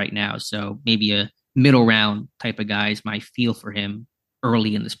having right now, so maybe a middle round type of guy is my feel for him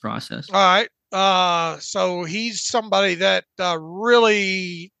early in this process. All right. So he's somebody that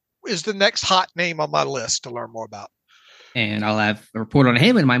really is the next hot name on my list to learn more about. And I'll have a report on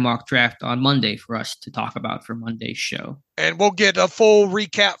him in my mock draft on Monday for us to talk about for Monday's show. And we'll get a full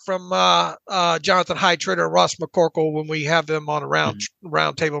recap from Jonathan Heitritter and Ross McCorkle when we have them on a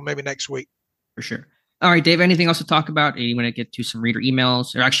round table maybe next week. For sure. All right, Dave, anything else to talk about? You want to get to some reader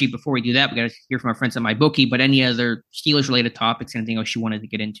emails? Or actually, before we do that, we got to hear from our friends at MyBookie, but any other Steelers-related topics, anything else you wanted to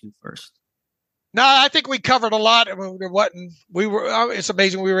get into first? No, I think we covered a lot. It's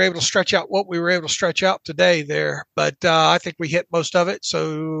amazing we were able to stretch out what we were able to stretch out today there, but I think we hit most of it.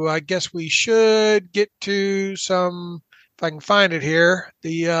 So I guess we should get to some, if I can find it here,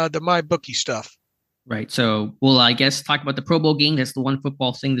 the MyBookie stuff. Right. So we'll, I guess, talk about the Pro Bowl game. That's the one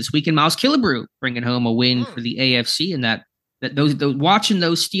football thing this weekend. Miles Killebrew bringing home a win for the AFC, and that those watching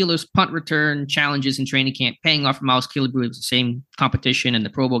those Steelers punt return challenges in training camp paying off for Miles Killebrew. It was the same competition in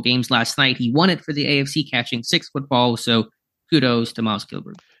the Pro Bowl games last night. He won it for the AFC, catching 6 footballs. So kudos to Miles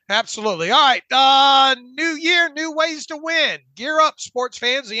Killebrew. Absolutely. All right. New year, new ways to win. Gear up, sports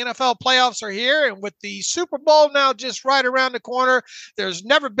fans. The NFL playoffs are here. And with the Super Bowl now just right around the corner, there's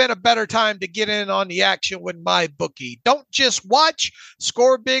never been a better time to get in on the action with MyBookie. Don't just watch.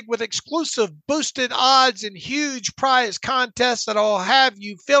 Score big with exclusive boosted odds and huge prize contests that'll have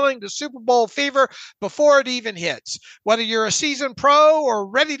you feeling the Super Bowl fever before it even hits. Whether you're a seasoned pro or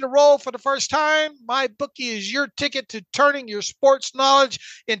ready to roll for the first time, MyBookie is your ticket to turning your sports knowledge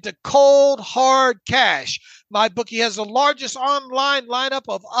into cold, hard cash. MyBookie has the largest online lineup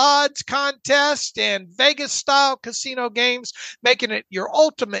of odds, contests, and Vegas-style casino games, making it your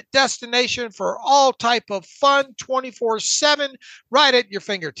ultimate destination for all type of fun 24/7 right at your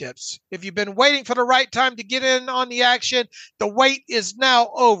fingertips. If you've been waiting for the right time to get in on the action, the wait is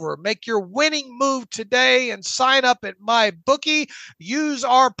now over. Make your winning move today and sign up at MyBookie. Use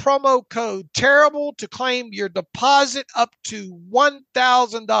our promo code TERRIBLE to claim your deposit up to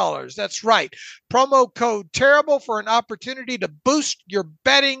 $1,000. That's right. Promo code TERRIBLE for an opportunity to boost your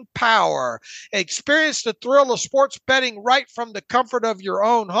betting power. Experience the thrill of sports betting right from the comfort of your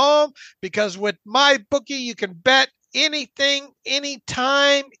own home, because with MyBookie, you can bet anything,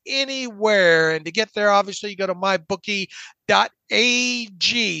 anytime, anywhere. And to get there, obviously, you go to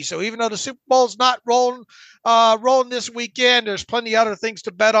mybookie.ag. So even though the Super Bowl's not rolling this weekend, there's plenty of other things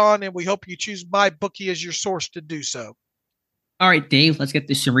to bet on, and we hope you choose MyBookie as your source to do so. All right, Dave, let's get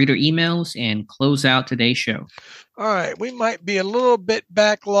to some reader emails and close out today's show. All right, we might be a little bit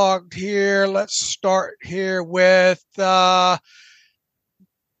backlogged here. Let's start here with Brandon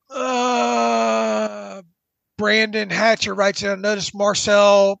Hatcher writes in, notice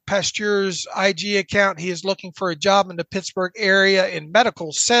Marcel Pasteur's IG account. He is looking for a job in the Pittsburgh area in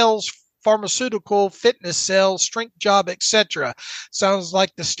medical sales, pharmaceutical, fitness sales, strength job, etc. Sounds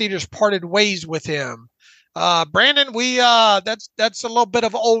like the Steelers parted ways with him. Brandon, we that's a little bit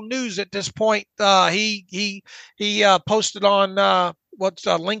of old news at this point. He posted on what's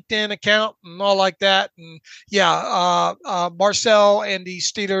a LinkedIn account and all like that, and Marcel and the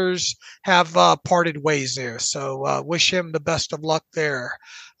Steelers have parted ways there. So wish him the best of luck there.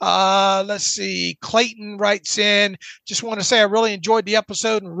 Let's see. Clayton writes in, just want to say I really enjoyed the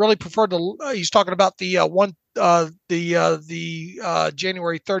episode and really preferred he's talking about the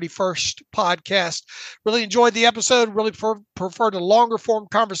January 31st podcast. Really enjoyed the episode. Really prefer the longer form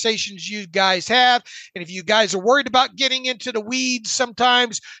conversations you guys have. And if you guys are worried about getting into the weeds,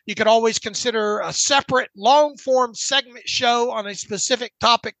 sometimes you could always consider a separate long form segment show on a specific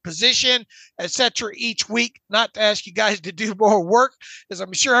topic, position, etc. each week. Not to ask you guys to do more work, as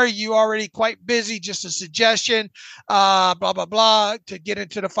I'm sure you already quite busy. Just a suggestion, blah, blah, blah, to get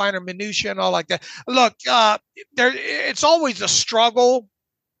into the finer minutia and all like that. Look, it's always a struggle.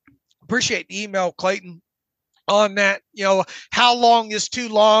 Appreciate the email, Clayton, on that. You know, how long is too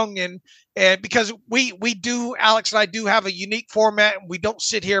long? And because we do, Alex and I do have a unique format, and we don't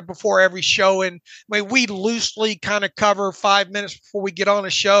sit here before every show. And I mean, we loosely kind of cover 5 minutes before we get on a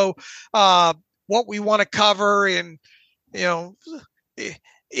show, what we want to cover. And, you know,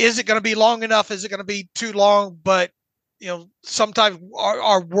 is it going to be long enough? Is it going to be too long? But, you know, sometimes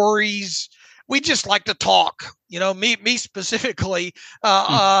our worries, we just like to talk, you know, me specifically,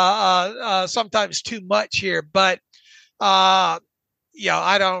 sometimes too much here, but,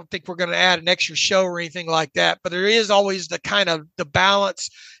 I don't think we're going to add an extra show or anything like that, but there is always the kind of the balance.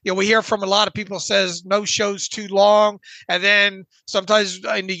 We hear from a lot of people says no show's too long. And then sometimes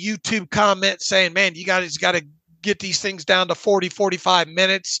in the YouTube comments saying, man, you guys got to get these things down to 40, 45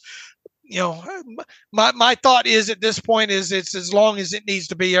 minutes. My thought is at this point is it's as long as it needs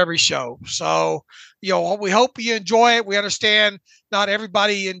to be every show. So, we hope you enjoy it. We understand not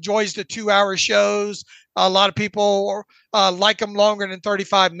everybody enjoys the 2-hour shows. A lot of people like them longer than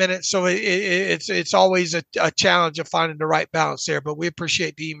 35 minutes. So it's always a challenge of finding the right balance there, but we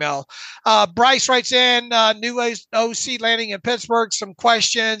appreciate the email. Bryce writes in, new OC landing in Pittsburgh, some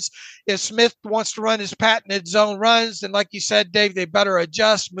questions. If Smith wants to run his patented zone runs, then like you said, Dave, they better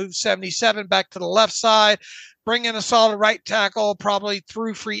adjust, move 77 back to the left side, bring in a solid right tackle, probably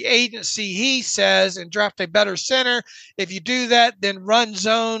through free agency, he says, and draft a better center. If you do that, then run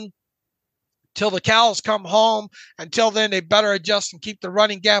zone till the cows come home. Until then, they better adjust and keep the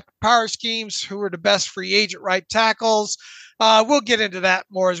running gap power schemes, who are the best free agent right tackles. We'll get into that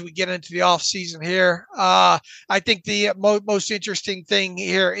more as we get into the offseason here. I think the most interesting thing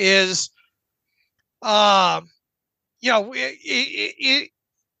here is, is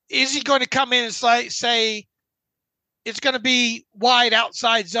he going to come in and say it's going to be wide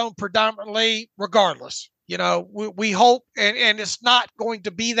outside zone predominantly regardless? We hope, and it's not going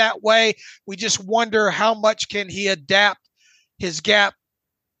to be that way. We just wonder how much can he adapt his gap,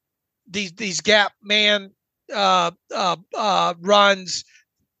 these gap man runs,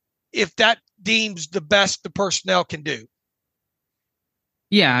 if that deems the best the personnel can do.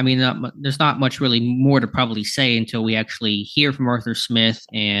 Yeah, I mean, there's not much really more to probably say until we actually hear from Arthur Smith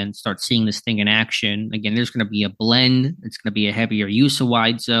and start seeing this thing in action. Again, there's going to be a blend. It's going to be a heavier use of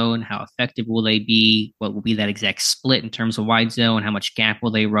wide zone. How effective will they be? What will be that exact split in terms of wide zone? How much gap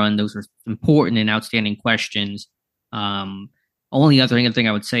will they run? Those are important and outstanding questions. Only other thing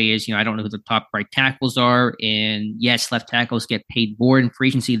I would say is, I don't know who the top right tackles are. And yes, left tackles get paid more in free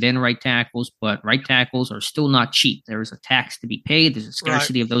agency than right tackles, but right tackles are still not cheap. There is a tax to be paid. There's a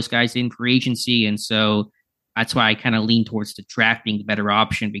scarcity of those guys in free agency. And so that's why I kind of lean towards the draft being the better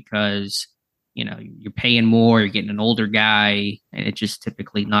option, because, you're paying more, you're getting an older guy, and it's just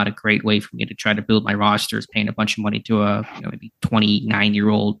typically not a great way for me to try to build my rosters, paying a bunch of money to a, maybe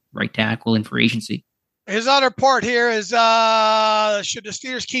 29-year-old right tackle in free agency. His other part here is, should the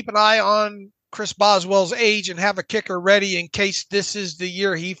Steelers keep an eye on Chris Boswell's age and have a kicker ready in case this is the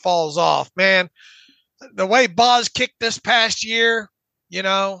year he falls off? Man, the way Boz kicked this past year, you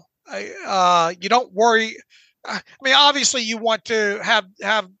don't worry. I mean, obviously you want to have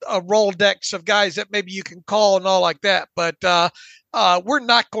a Rolodex of guys that maybe you can call and all like that, but we're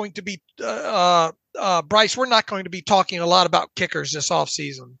not going to be Bryce. We're not going to be talking a lot about kickers this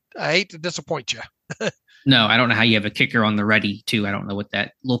offseason. I hate to disappoint you. No, I don't know how you have a kicker on the ready too. I don't know what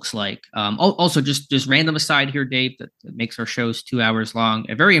that looks like. Also, just random aside here, Dave, that makes our shows 2 hours long.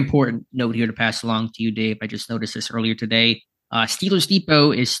 A very important note here to pass along to you, Dave. I just noticed this earlier today. Steelers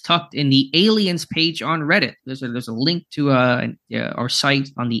Depot is tucked in the Aliens page on Reddit. There's a link to our site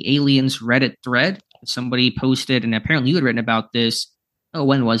on the Aliens Reddit thread. Somebody posted, and apparently you had written about this. Oh,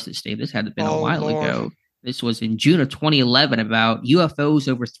 when was this, Dave? This had to been a while ago. This was in June of 2011 about UFOs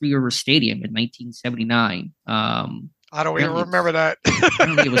over Three River Stadium in 1979. I don't even remember that. I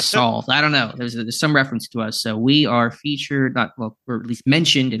don't think it was solved. I don't know. There's some reference to us. So we are featured, or at least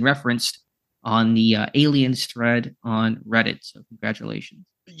mentioned and referenced on the Aliens thread on Reddit. So congratulations.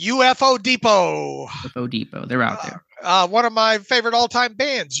 UFO Depot. UFO Depot. They're out there. One of my favorite all-time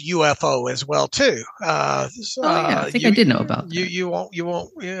bands, UFO, as well too. I think I did know about that. You won't.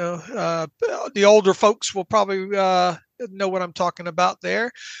 The older folks will probably know what I'm talking about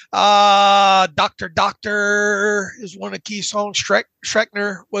there. Doctor is one of Keith's songs.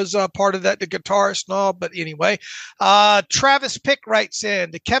 Schreckner was part of that, the guitarist and all. But anyway, Travis Pick writes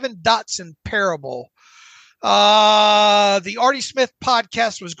in the Kevin Dotson parable. The Artie Smith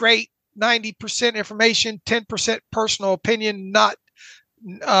podcast was great. 90% information, 10% personal opinion, not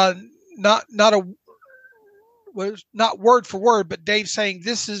word for word, but Dave saying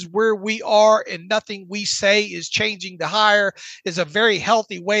this is where we are and nothing we say is changing the hire is a very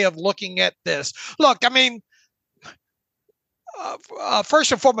healthy way of looking at this. Look, I mean,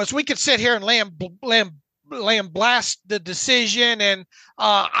 first and foremost, we could sit here and blast the decision, and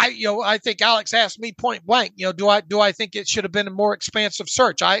I think Alex asked me point blank, do I think it should have been a more expansive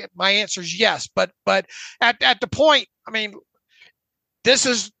search? My answer is yes, but at the point, I mean, this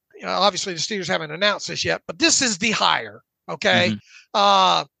is obviously the Steelers haven't announced this yet, but this is the hire. Okay,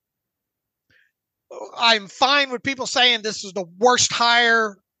 I'm fine with people saying this is the worst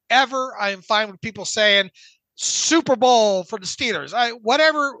hire ever. I am fine with people saying Super Bowl for the Steelers.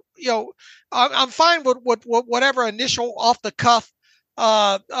 I'm fine with whatever initial off the cuff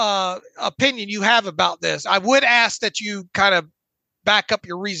opinion you have about this. I would ask that you kind of back up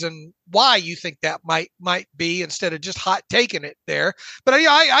your reason why you think that might be, instead of just hot taking it there. But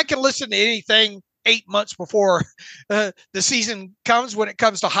I can listen to anything 8 months before the season comes, when it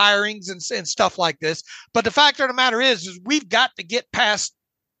comes to hirings and stuff like this. But the fact of the matter is we've got to get past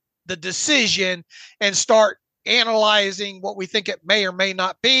the decision and start analyzing what we think it may or may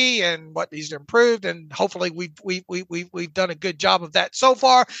not be and what needs to improve. And hopefully we've done a good job of that so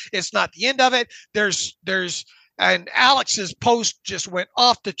far. It's not the end of it. And Alex's post just went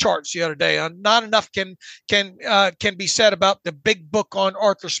off the charts the other day. Not enough can be said about the big book on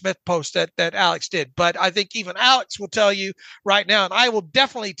Arthur Smith post that Alex did. But I think even Alex will tell you right now, and I will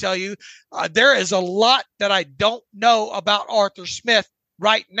definitely tell you, there is a lot that I don't know about Arthur Smith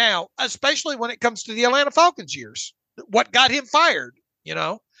right now, especially when it comes to the Atlanta Falcons years. What got him fired,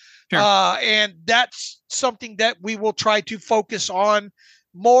 Sure. And that's something that we will try to focus on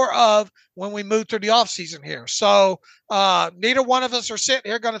more of when we move through the offseason here. So neither one of us are sitting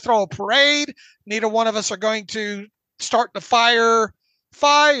here going to throw a parade. Neither one of us are going to start the fire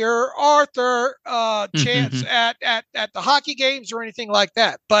Arthur chants at the hockey games or anything like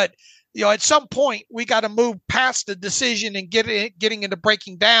that. But at some point we got to move past the decision and getting into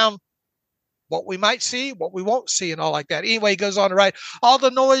breaking down what we might see, what we won't see, and all like that. Anyway, he goes on to write, all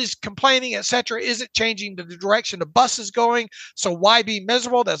the noise, complaining, etc., isn't changing the direction the bus is going. So why be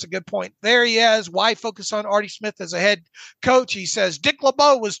miserable? That's a good point. There he is. Why focus on Artie Smith as a head coach? He says Dick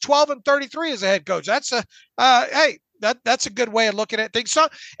LeBeau was 12-33 as a head coach. That's that's a good way of looking at things. So,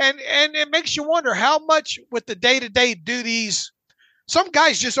 and it makes you wonder how much with the day-to-day duties. Some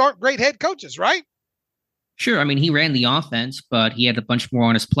guys just aren't great head coaches, right? Sure. I mean, he ran the offense, but he had a bunch more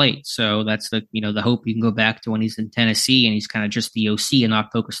on his plate. So that's the hope. You can go back to when he's in Tennessee and he's kind of just the OC and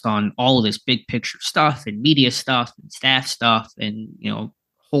not focused on all of this big picture stuff and media stuff and staff stuff and,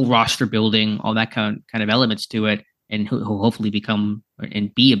 whole roster building, all that kind of elements to it. And he'll hopefully become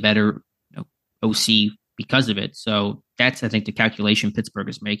and be a better OC because of it. So that's, I think, the calculation Pittsburgh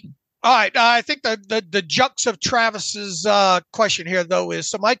is making. All right. I think the jux of Travis's question here, though,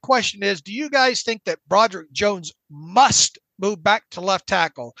 is, so my question is, do you guys think that Broderick Jones must move back to left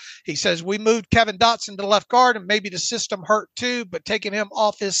tackle? He says, we moved Kevin Dotson to left guard and maybe the system hurt too, but taking him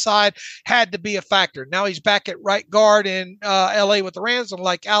off his side had to be a factor. Now he's back at right guard in LA with the Rams. And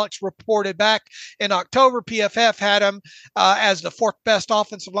like Alex reported back in October, PFF had him as the fourth best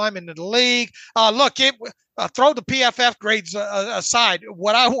offensive lineman in the league. Throw the PFF grades aside.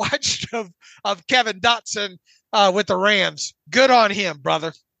 What I watched of Kevin Dotson with the Rams, good on him,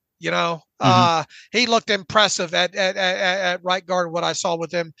 brother. He looked impressive at right guard, what I saw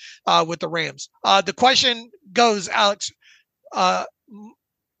with him with the Rams. The question goes, Alex,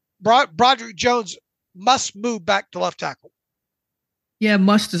 Broderick Jones must move back to left tackle. Yeah,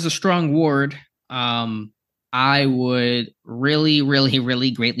 must is a strong word. I would really, really,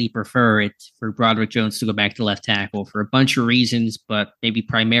 really greatly prefer it for Broderick Jones to go back to left tackle for a bunch of reasons, but maybe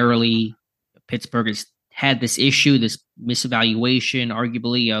primarily Pittsburgh has had this issue, this misevaluation,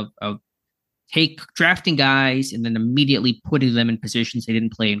 arguably, of drafting guys and then immediately putting them in positions they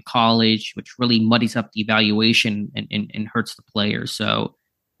didn't play in college, which really muddies up the evaluation and hurts the players. So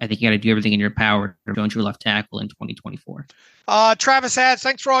I think you got to do everything in your power to go into left tackle in 2024. Travis adds,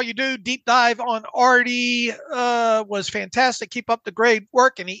 thanks for all you do. Deep dive on Artie was fantastic. Keep up the great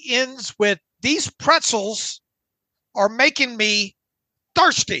work. And he ends with, these pretzels are making me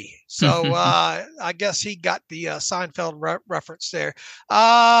thirsty. So I guess he got the Seinfeld reference there.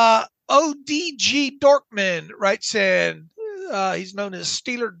 ODG Dorkman writes in, he's known as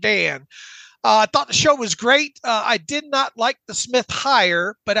Steeler Dan. I thought the show was great. I did not like the Smith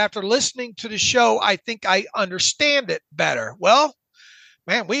hire, but after listening to the show, I think I understand it better. Well,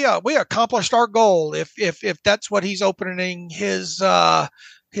 man, we accomplished our goal if that's what he's opening his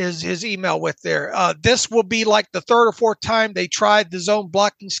email with there. This will be like the third or fourth time they tried the zone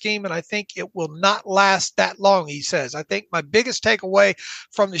blocking scheme, and I think it will not last that long, he says. I think my biggest takeaway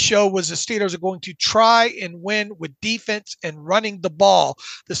from the show was the Steelers are going to try and win with defense and running the ball.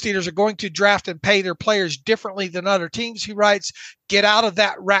 The Steelers are going to draft and pay their players differently than other teams, he writes. Get out of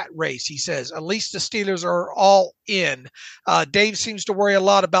that rat race, he says. At least the Steelers are all in. Dave seems to worry a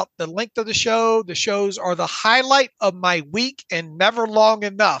lot about the length of the show. The shows are the highlight of my week and never long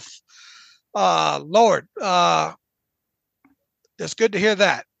enough. Lord, it's good to hear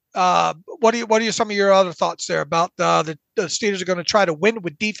that. What are some of your other thoughts there about the Steelers are going to try to win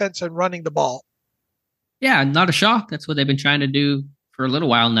with defense and running the ball? Yeah, not a shock. That's what they've been trying to do for a little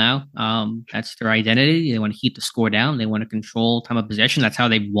while now. That's their identity. They want to keep the score down. They want to control time of possession. That's how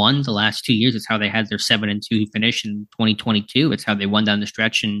they've won the last 2 years. It's how they had their 7-2 finish in 2022. It's how they won down the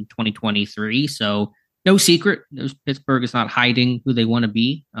stretch in 2023. So no secret. Pittsburgh is not hiding who they want to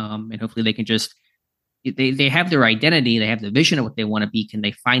be. And hopefully they can just, they have their identity. They have the vision of what they want to be. Can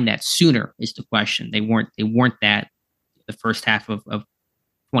they find that sooner is the question. They weren't that the first half of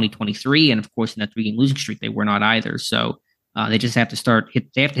 2023. And of course, in that 3-game losing streak, they were not either. So they just have to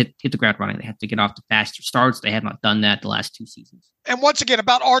hit the ground running. They have to get off to faster starts. They have not done that the last 2 seasons. And once again,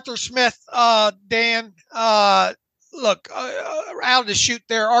 about Arthur Smith, Dan, look, out of the chute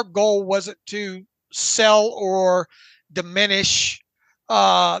there, our goal wasn't to sell or diminish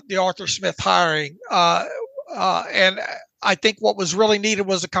the Arthur Smith hiring. And I think what was really needed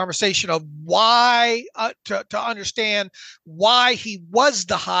was a conversation of why, to understand why he was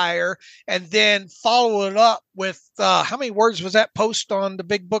the hire, and then follow it up with how many words was that post on the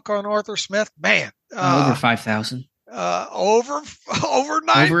big book on Arthur Smith? Man, over 5,000. Over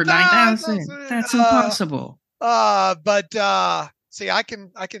 9,000. Over 9,000. That's impossible. But see, I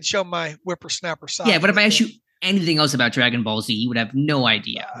can show my whippersnapper side. Yeah, but if I asked you anything else about Dragon Ball Z, you would have no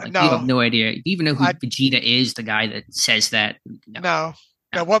idea. No. You have no idea. Do you even know who Vegeta is, the guy that says that? No.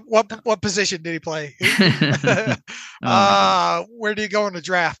 What position did he play? Where did he go in the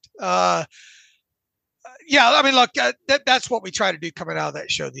draft? Yeah, I mean, look, that's what we try to do coming out of that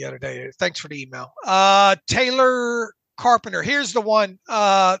show the other day. Thanks for the email. Taylor Carpenter. Here's the one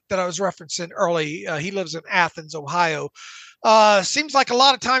that I was referencing early. He lives in Athens, Ohio. Seems like a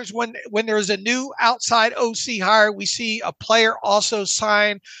lot of times when there's a new outside OC hire, we see a player also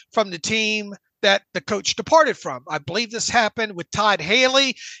sign from the team that the coach departed from. I believe this happened with Todd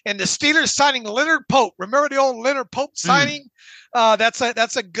Haley and the Steelers signing Leonard Pope. Remember the old Leonard Pope signing? That's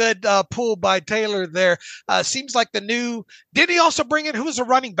a good pull by Taylor there. Seems like the new. Did he also bring in who was a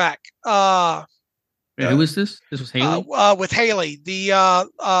running back? Who was this? This was Haley. With Haley, there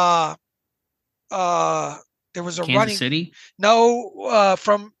was a Kansas running City. No,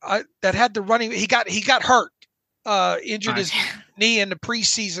 from that had the running. He got hurt, injured his knee in the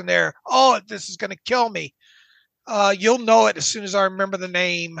preseason there. Oh, this is going to kill me. You'll know it as soon as I remember the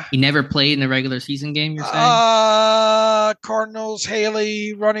name. He never played in the regular season game, you're saying? Cardinals,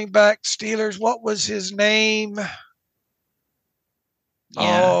 Haley, running back, Steelers. What was his name?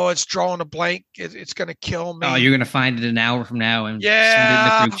 Yeah. Oh, it's drawing a blank. It's going to kill me. Oh, you're going to find it an hour from now and send it in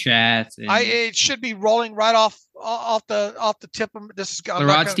the group chats. It should be rolling right off the tip of this. Is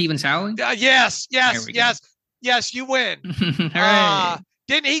Rod Stevens Howling? Yes. You win. All right.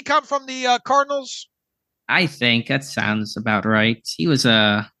 Didn't he come from the Cardinals? I think that sounds about right. He was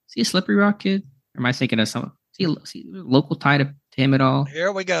is he a Slippery Rock kid? Or am I thinking of someone? Is he a local tie to him at all?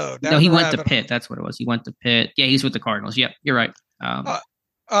 Here we go. No, he went to Pitt. That's what it was. He went to Pitt. Yeah, he's with the Cardinals. Yep, you're right. All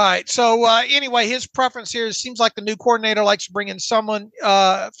right. So anyway, his preference here seems like the new coordinator likes to bring in someone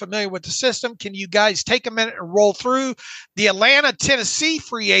familiar with the system. Can you guys take a minute and roll through the Atlanta, Tennessee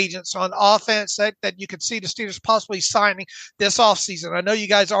free agents on offense that you could see the Steelers possibly signing this offseason? I know you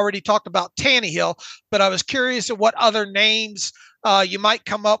guys already talked about Tannehill, but I was curious at what other names you might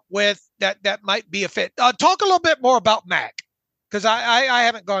come up with that might be a fit. Talk a little bit more about Mac, because I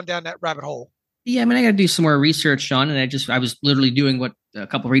haven't gone down that rabbit hole. Yeah, I mean, I got to do some more research, Sean, and I was literally doing what a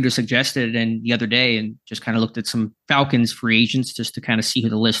couple of readers suggested and the other day, and just kind of looked at some Falcons free agents just to kind of see who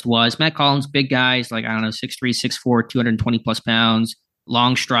the list was. Matt Collins, big guys, like, I don't know, 6'3", 6'4", 220 plus pounds,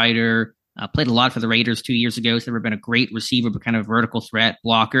 long strider, played a lot for the Raiders 2 years ago. He's never been a great receiver, but kind of vertical threat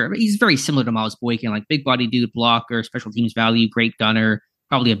blocker. I mean, he's very similar to Miles Boykin, like big body dude, blocker, special teams value, great gunner,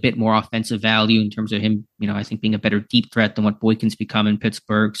 probably a bit more offensive value in terms of him, I think being a better deep threat than what Boykin's become in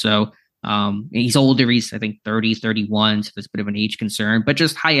Pittsburgh. So, he's older. He's, I think, 30, 31. So there's a bit of an age concern, but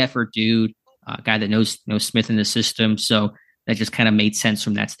just high effort dude, guy that knows Smith in the system. So that just kind of made sense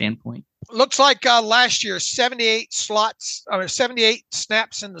from that standpoint. Looks like last year, 78 snaps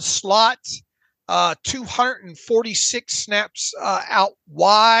in the slot, 246 snaps out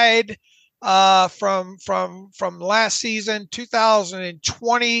wide from last season,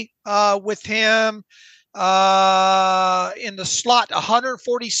 2020 with him. In the slot,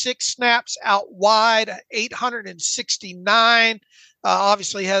 146 snaps out wide, 869.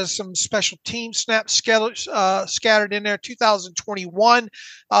 Obviously has some special team snaps scattered in there. 2021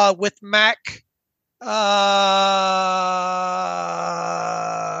 with Mac. Where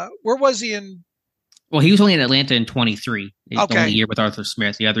was he in? Well, he was only in Atlanta in 23. Okay. The only year with Arthur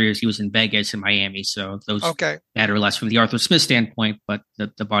Smith. The other years he was in Vegas and Miami. So those matter less from the Arthur Smith standpoint, but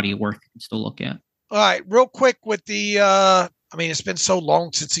the body of work you can still look at. All right, real quick with the I mean, it's been so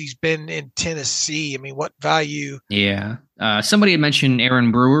long since he's been in Tennessee. I mean, what value? Yeah. Somebody had mentioned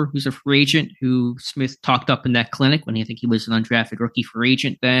Aaron Brewer, who's a free agent, who Smith talked up in that clinic when he think he was an undrafted rookie free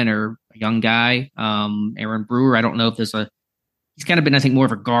agent then, or a young guy. Aaron Brewer, I don't know if he's kind of been, I think, more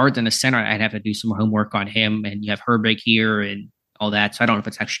of a guard than a center. I'd have to do some more homework on him. And you have Herbig here and all that. So I don't know if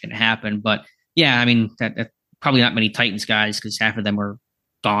it's actually going to happen. But yeah, I mean, that probably not many Titans guys because half of them are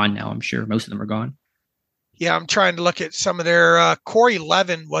gone now. I'm sure most of them are gone. Yeah, I'm trying to look at some of their. Corey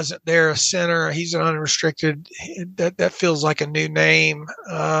Levin wasn't there, a center. He's an unrestricted. That feels like a new name.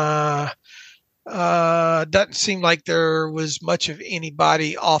 Doesn't seem like there was much of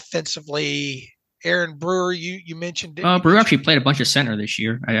anybody offensively. Aaron Brewer, you mentioned. Brewer actually played a bunch of center this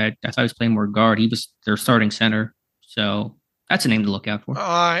year. I thought he was playing more guard. He was their starting center, so that's a name to look out for.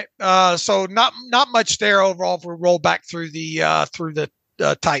 All right. So not much there overall. If we roll back through the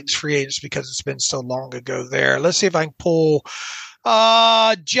Titans free agents because it's been so long ago there. Let's see if I can pull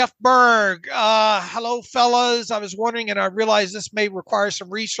Jeff Berg. Hello, fellas. I was wondering, and I realize this may require some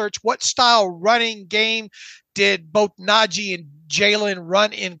research. What style running game did both Najee and Jalen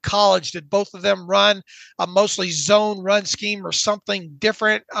run in college? Did both of them run a mostly zone run scheme or something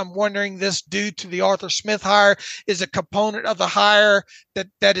different? I'm wondering this due to the Arthur Smith hire. Is a component of the hire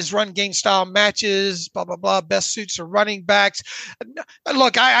that his run game style matches, blah, blah, blah, best suits of running backs.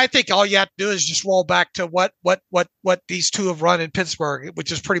 Look, I think all you have to do is just roll back to what these two have run in Pittsburgh,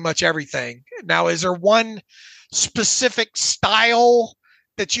 which is pretty much everything. Now, is there one specific style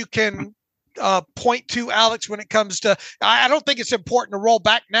that you can point to, Alex, when it comes to, I don't think it's important to roll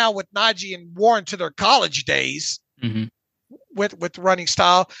back now with Najee and Warren to their college days with running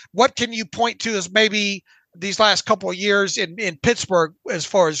style. What can you point to as maybe these last couple of years in Pittsburgh as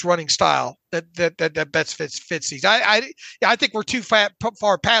far as running style that best fits these? I think we're too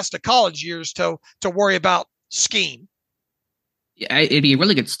far past the college years to worry about scheme. Yeah, it'd be a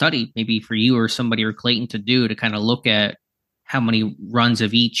really good study maybe for you or somebody or Clayton to do to kind of look at how many runs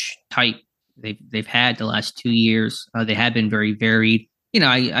of each type they've had the last 2 years. They have been very varied.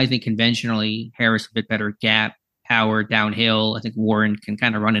 I think conventionally Harris a bit better gap, power, downhill. I think Warren can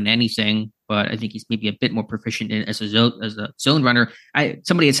kind of run in anything, but I think he's maybe a bit more proficient as a zone runner.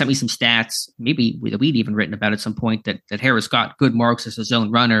 Somebody had sent me some stats, maybe we'd even written about at some point that Harris got good marks as a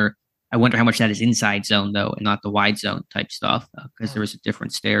zone runner. I wonder how much that is inside zone though, and not the wide zone type stuff, because there is a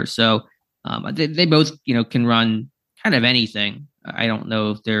difference there. So they both can run kind of anything. I don't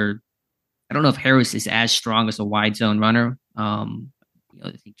know if Harris is as strong as a wide zone runner. I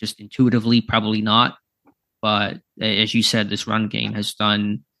think just intuitively, probably not. But as you said, this run game has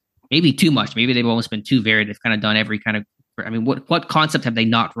done maybe too much. Maybe they've almost been too varied. They've kind of done every kind of. I mean, what concept have they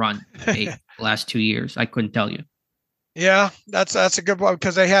not run the last 2 years? I couldn't tell you. Yeah, that's a good one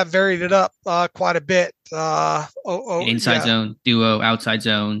because they have varied it up quite a bit. Inside zone, duo, outside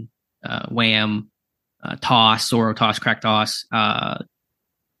zone, wham, toss, Soro toss, crack toss.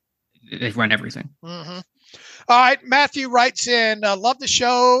 They've run everything. Mm-hmm. All right. Matthew writes in, love the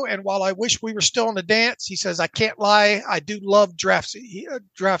show. And while I wish we were still in the dance, he says, I can't lie. I do love draft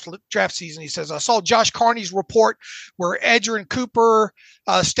season. He says, I saw Josh Carney's report where Edgerrin Cooper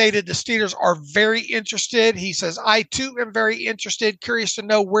stated the Steelers are very interested. He says, I too am very interested, curious to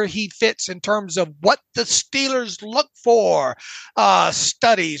know where he fits in terms of what the Steelers look for,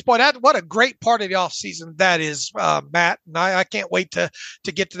 studies. Boy, what a great part of the offseason that is, Matt. And I can't wait to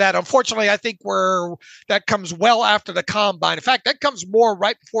get to that. Unfortunately, I think that comes well after the combine. In fact, that comes more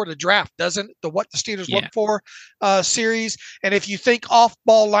right before the draft, doesn't it? The what the Steelers look for series. And if you think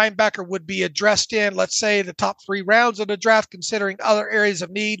off-ball linebacker would be addressed in, let's say, the top 3 rounds of the draft, considering other areas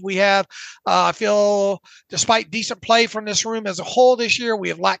of need we have, I feel despite decent play from this room as a whole this year, we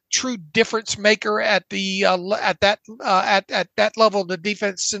have lacked true difference maker at the at that level of the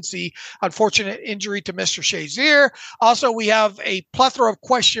defense since the unfortunate injury to Mr. Shazier. Also, we have a plethora of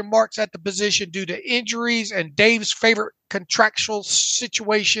question marks at the position due to injuries and Dave's favorite contractual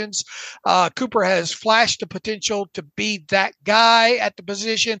situations. Cooper has flashed the potential to be that guy at the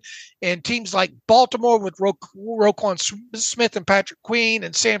position, and teams like Baltimore with Roquan Smith and Patrick Queen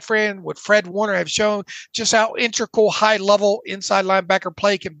and San Fran with Fred Warner have shown just how integral high-level inside linebacker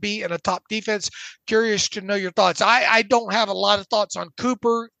play can be in a top defense. Curious to know your thoughts. I don't have a lot of thoughts on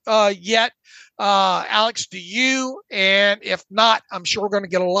Cooper yet. Alex, do you? And if not, I'm sure we're going to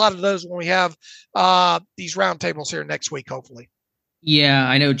get a lot of those when we have these roundtables here next week, hopefully. Yeah,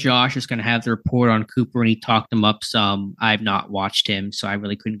 I know Josh is going to have the report on Cooper, and he talked him up some. I've not watched him, so I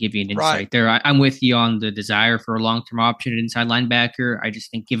really couldn't give you an insight there. I'm with you on the desire for a long-term option at inside linebacker. I just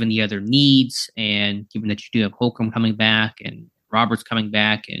think given the other needs and given that you do have Holcomb coming back and Roberts coming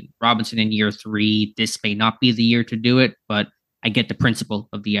back and Robinson in year 3, this may not be the year to do it, but I get the principle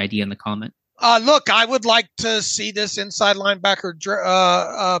of the idea in the comment. Look, I would like to see this inside linebacker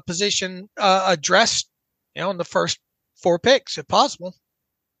position addressed, in the first 4 picks, if possible.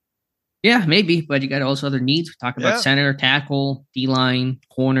 Yeah, maybe, but you got also other needs. We talk about center, tackle, D-line,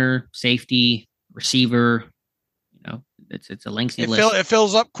 corner, safety, receiver. It's a lengthy list. It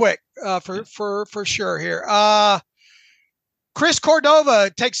fills up quick for sure here. Chris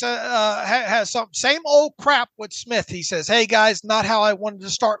Cordova has some same old crap with Smith. He says, "Hey guys, not how I wanted to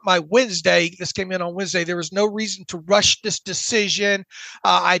start my Wednesday." This came in on Wednesday. "There was no reason to rush this decision.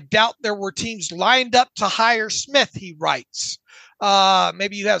 I doubt there were teams lined up to hire Smith," he writes.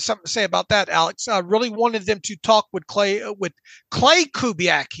 Maybe you have something to say about that, Alex. I really wanted them to talk with Clay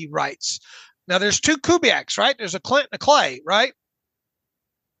Kubiak, he writes. Now there's 2 Kubiaks, right? There's a Clint and a Clay, right?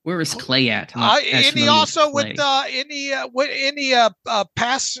 Where is Clay at? Is he also with pass?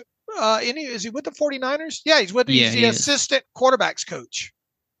 Is he with the 49ers? Yeah, he's he's the assistant quarterbacks coach.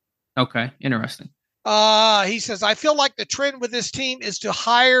 Okay, interesting. He says, "I feel like the trend with this team is to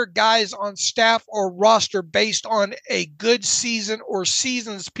hire guys on staff or roster based on a good season or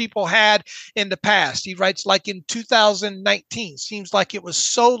seasons people had in the past." He writes, "Like in 2019, seems like it was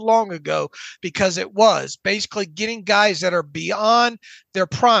so long ago because it was basically getting guys that are beyond their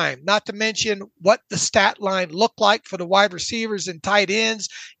prime, not to mention what the stat line looked like for the wide receivers and tight ends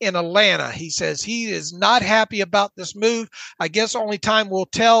in Atlanta." He says he is not happy about this move. "I guess only time will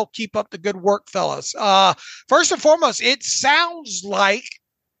tell. Keep up the good work, fellas." First and foremost, it sounds like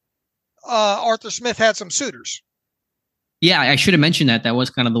Arthur Smith had some suitors. Yeah, I should have mentioned that. That was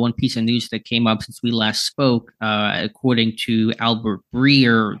kind of the one piece of news that came up since we last spoke. According to Albert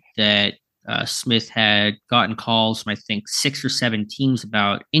Breer, that Smith had gotten calls from, I think, 6 or 7 teams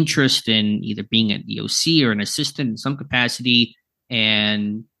about interest in either being an EOC or an assistant in some capacity.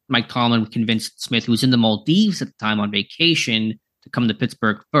 And Mike Tomlin convinced Smith, who was in the Maldives at the time on vacation, to come to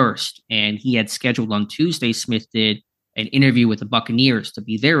Pittsburgh first. And he had scheduled on Tuesday, Smith did, an interview with the Buccaneers to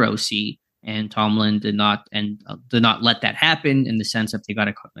be their OC. And Tomlin did not let that happen, in the sense that they got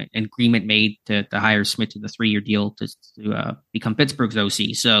an agreement made to hire Smith to the 3-year deal to become Pittsburgh's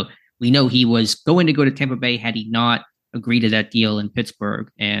OC. So we know he was going to go to Tampa Bay had he not agreed to that deal in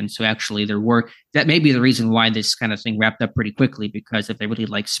Pittsburgh. And so actually that may be the reason why this kind of thing wrapped up pretty quickly, because if they really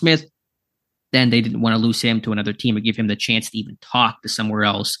like Smith, then they didn't want to lose him to another team or give him the chance to even talk to somewhere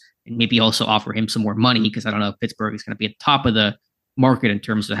else, and maybe also offer him some more money, because I don't know if Pittsburgh is going to be at the top of the market in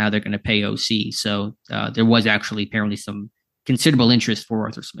terms of how they're going to pay OC. So there was actually apparently some considerable interest for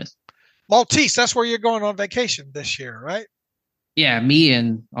Arthur Smith. Maltese, that's where you're going on vacation this year, right? Yeah, me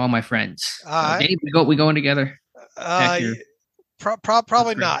and all my friends. Dave, we going together?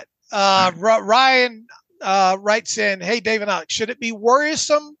 Probably not. Ryan writes in, "Hey, Dave and Alex, should it be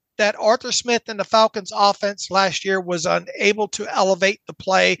worrisome that Arthur Smith and the Falcons offense last year was unable to elevate the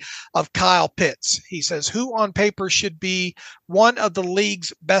play of Kyle Pitts?" He says, "Who on paper should be one of the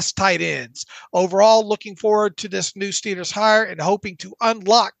league's best tight ends? Overall, looking forward to this new Steelers hire and hoping to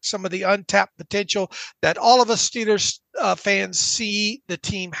unlock some of the untapped potential that all of us Steelers fans see the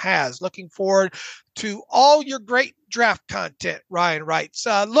team has. Looking forward to all your great draft content," Ryan writes.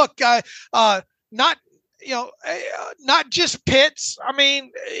 Look, not just Pitts. I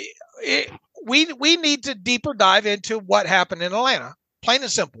mean, we need to deeper dive into what happened in Atlanta. Plain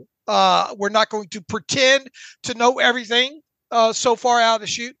and simple. We're not going to pretend to know everything so far out of the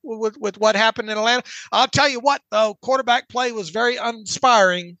chute with what happened in Atlanta. I'll tell you what, though, quarterback play was very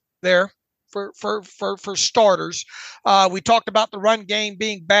uninspiring there for starters. We talked about the run game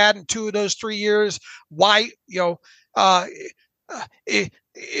being bad in 2 of those 3 years. Why,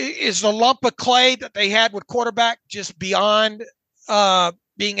 is the lump of clay that they had with quarterback just beyond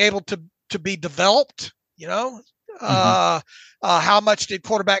being able to be developed? How much did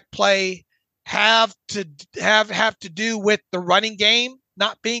quarterback play have to do with the running game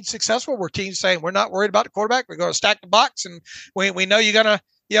not being successful? Were teams saying, "We're not worried about the quarterback. We're going to stack the box, and we know you're going to."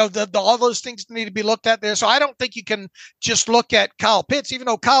 All those things need to be looked at there. So I don't think you can just look at Kyle Pitts, even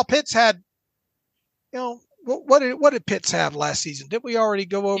though Kyle Pitts had, what did Pitts have last season? Did we already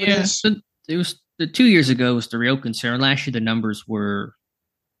go over this? It was the 2 years ago was the real concern. Last year the numbers were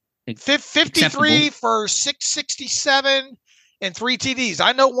 53 acceptable. for 667 and 3 TDs.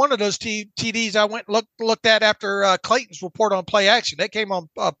 I know one of those TDs I went and looked at after Clayton's report on play action. They came on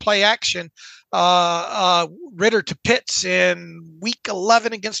play action. Ritter to Pitts in week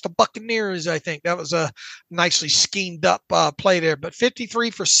 11 against the Buccaneers. I think that was a nicely schemed up play there. But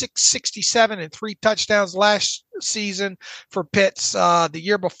 53 for 667 and 3 touchdowns last season for Pitts. The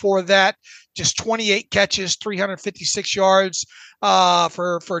year before that, just 28 catches, 356 yards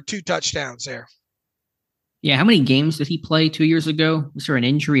for 2 touchdowns there. Yeah, how many games did he play 2 years ago? Was there an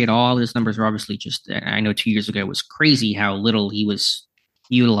injury at all? His numbers are obviously just, I know 2 years ago was crazy how little he was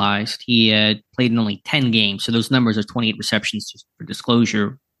utilized. He played in only 10 games. So those numbers are 28 receptions just for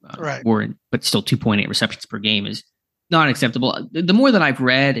disclosure, Right. but still 2.8 receptions per game is not acceptable. The more that I've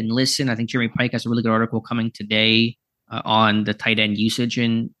read and listened, I think Jeremy Pike has a really good article coming today on the tight end usage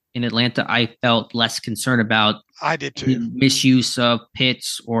in Atlanta. I felt less concerned about I did too. Misuse of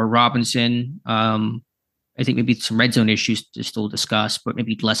Pitts or Robinson. I think maybe some red zone issues to still discuss, but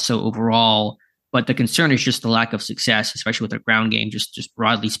maybe less so overall. But the concern is just the lack of success, especially with their ground game, just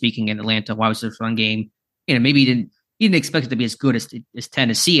broadly speaking in Atlanta. Why was their run game? Maybe you didn't expect it to be as good as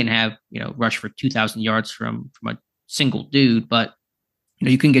Tennessee and have, rush for 2,000 yards from a single dude. But,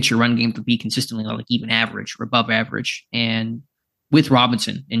 you can get your run game to be consistently like even average or above average. And with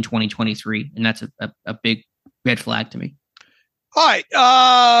Robinson in 2023, and that's a big red flag to me. All right.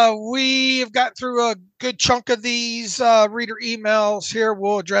 We have gotten through a good chunk of these reader emails here.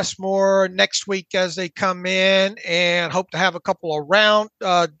 We'll address more next week as they come in, and hope to have a couple of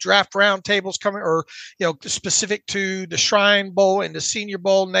draft round tables coming, or, specific to the Shrine Bowl and the Senior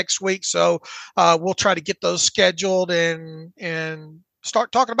Bowl next week. So we'll try to get those scheduled and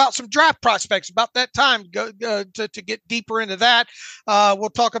start talking about some draft prospects about that time, to get deeper into that. We'll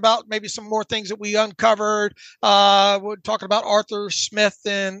talk about maybe some more things that we uncovered. We're talking about Arthur Smith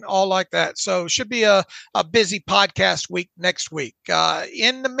and all like that. So it should be a busy podcast week next week.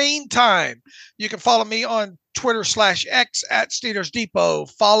 In the meantime, you can follow me on Twitter/X at Steelers Depot.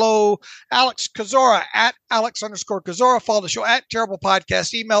 Follow Alex Kozora at Alex_Kozora. Follow the show at Terrible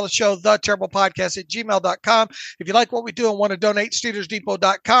Podcast. Email the show, theterriblepodcast@gmail.com. If you like what we do and want to donate,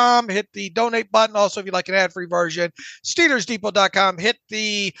 SteelersDepot.com. Hit the donate button. Also, if you like an ad-free version, SteelersDepot.com. Hit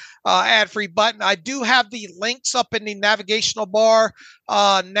the ad-free button. I do have the links up in the navigational bar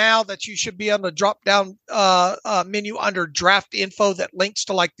now that you should be able to drop down menu under draft info that links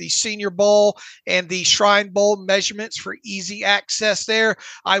to like the Senior Bowl and the Shrine Bowl measurements for easy access there.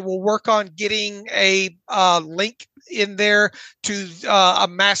 I will work on getting a link in there to a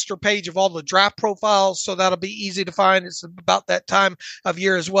master page of all the draft profiles, so that'll be easy to find. It's about that time of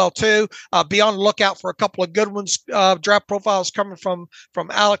year as well too. Be on the lookout for a couple of good ones, draft profiles coming from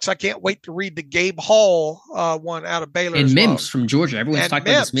Alex. I can't wait to read the Gabe Hall one out of Baylor, and Mims from Georgia. Everyone's talking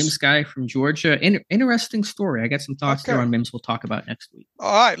about this Mims guy from Georgia. Interesting story. I got some thoughts there on Mims we'll talk about next week.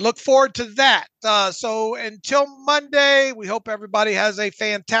 All right, look forward to that. So until Monday, we hope everybody has a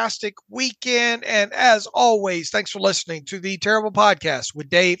fantastic weekend, and as always, thanks for listening to the Terrible Podcast with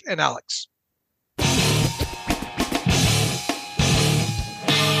Dave and Alex.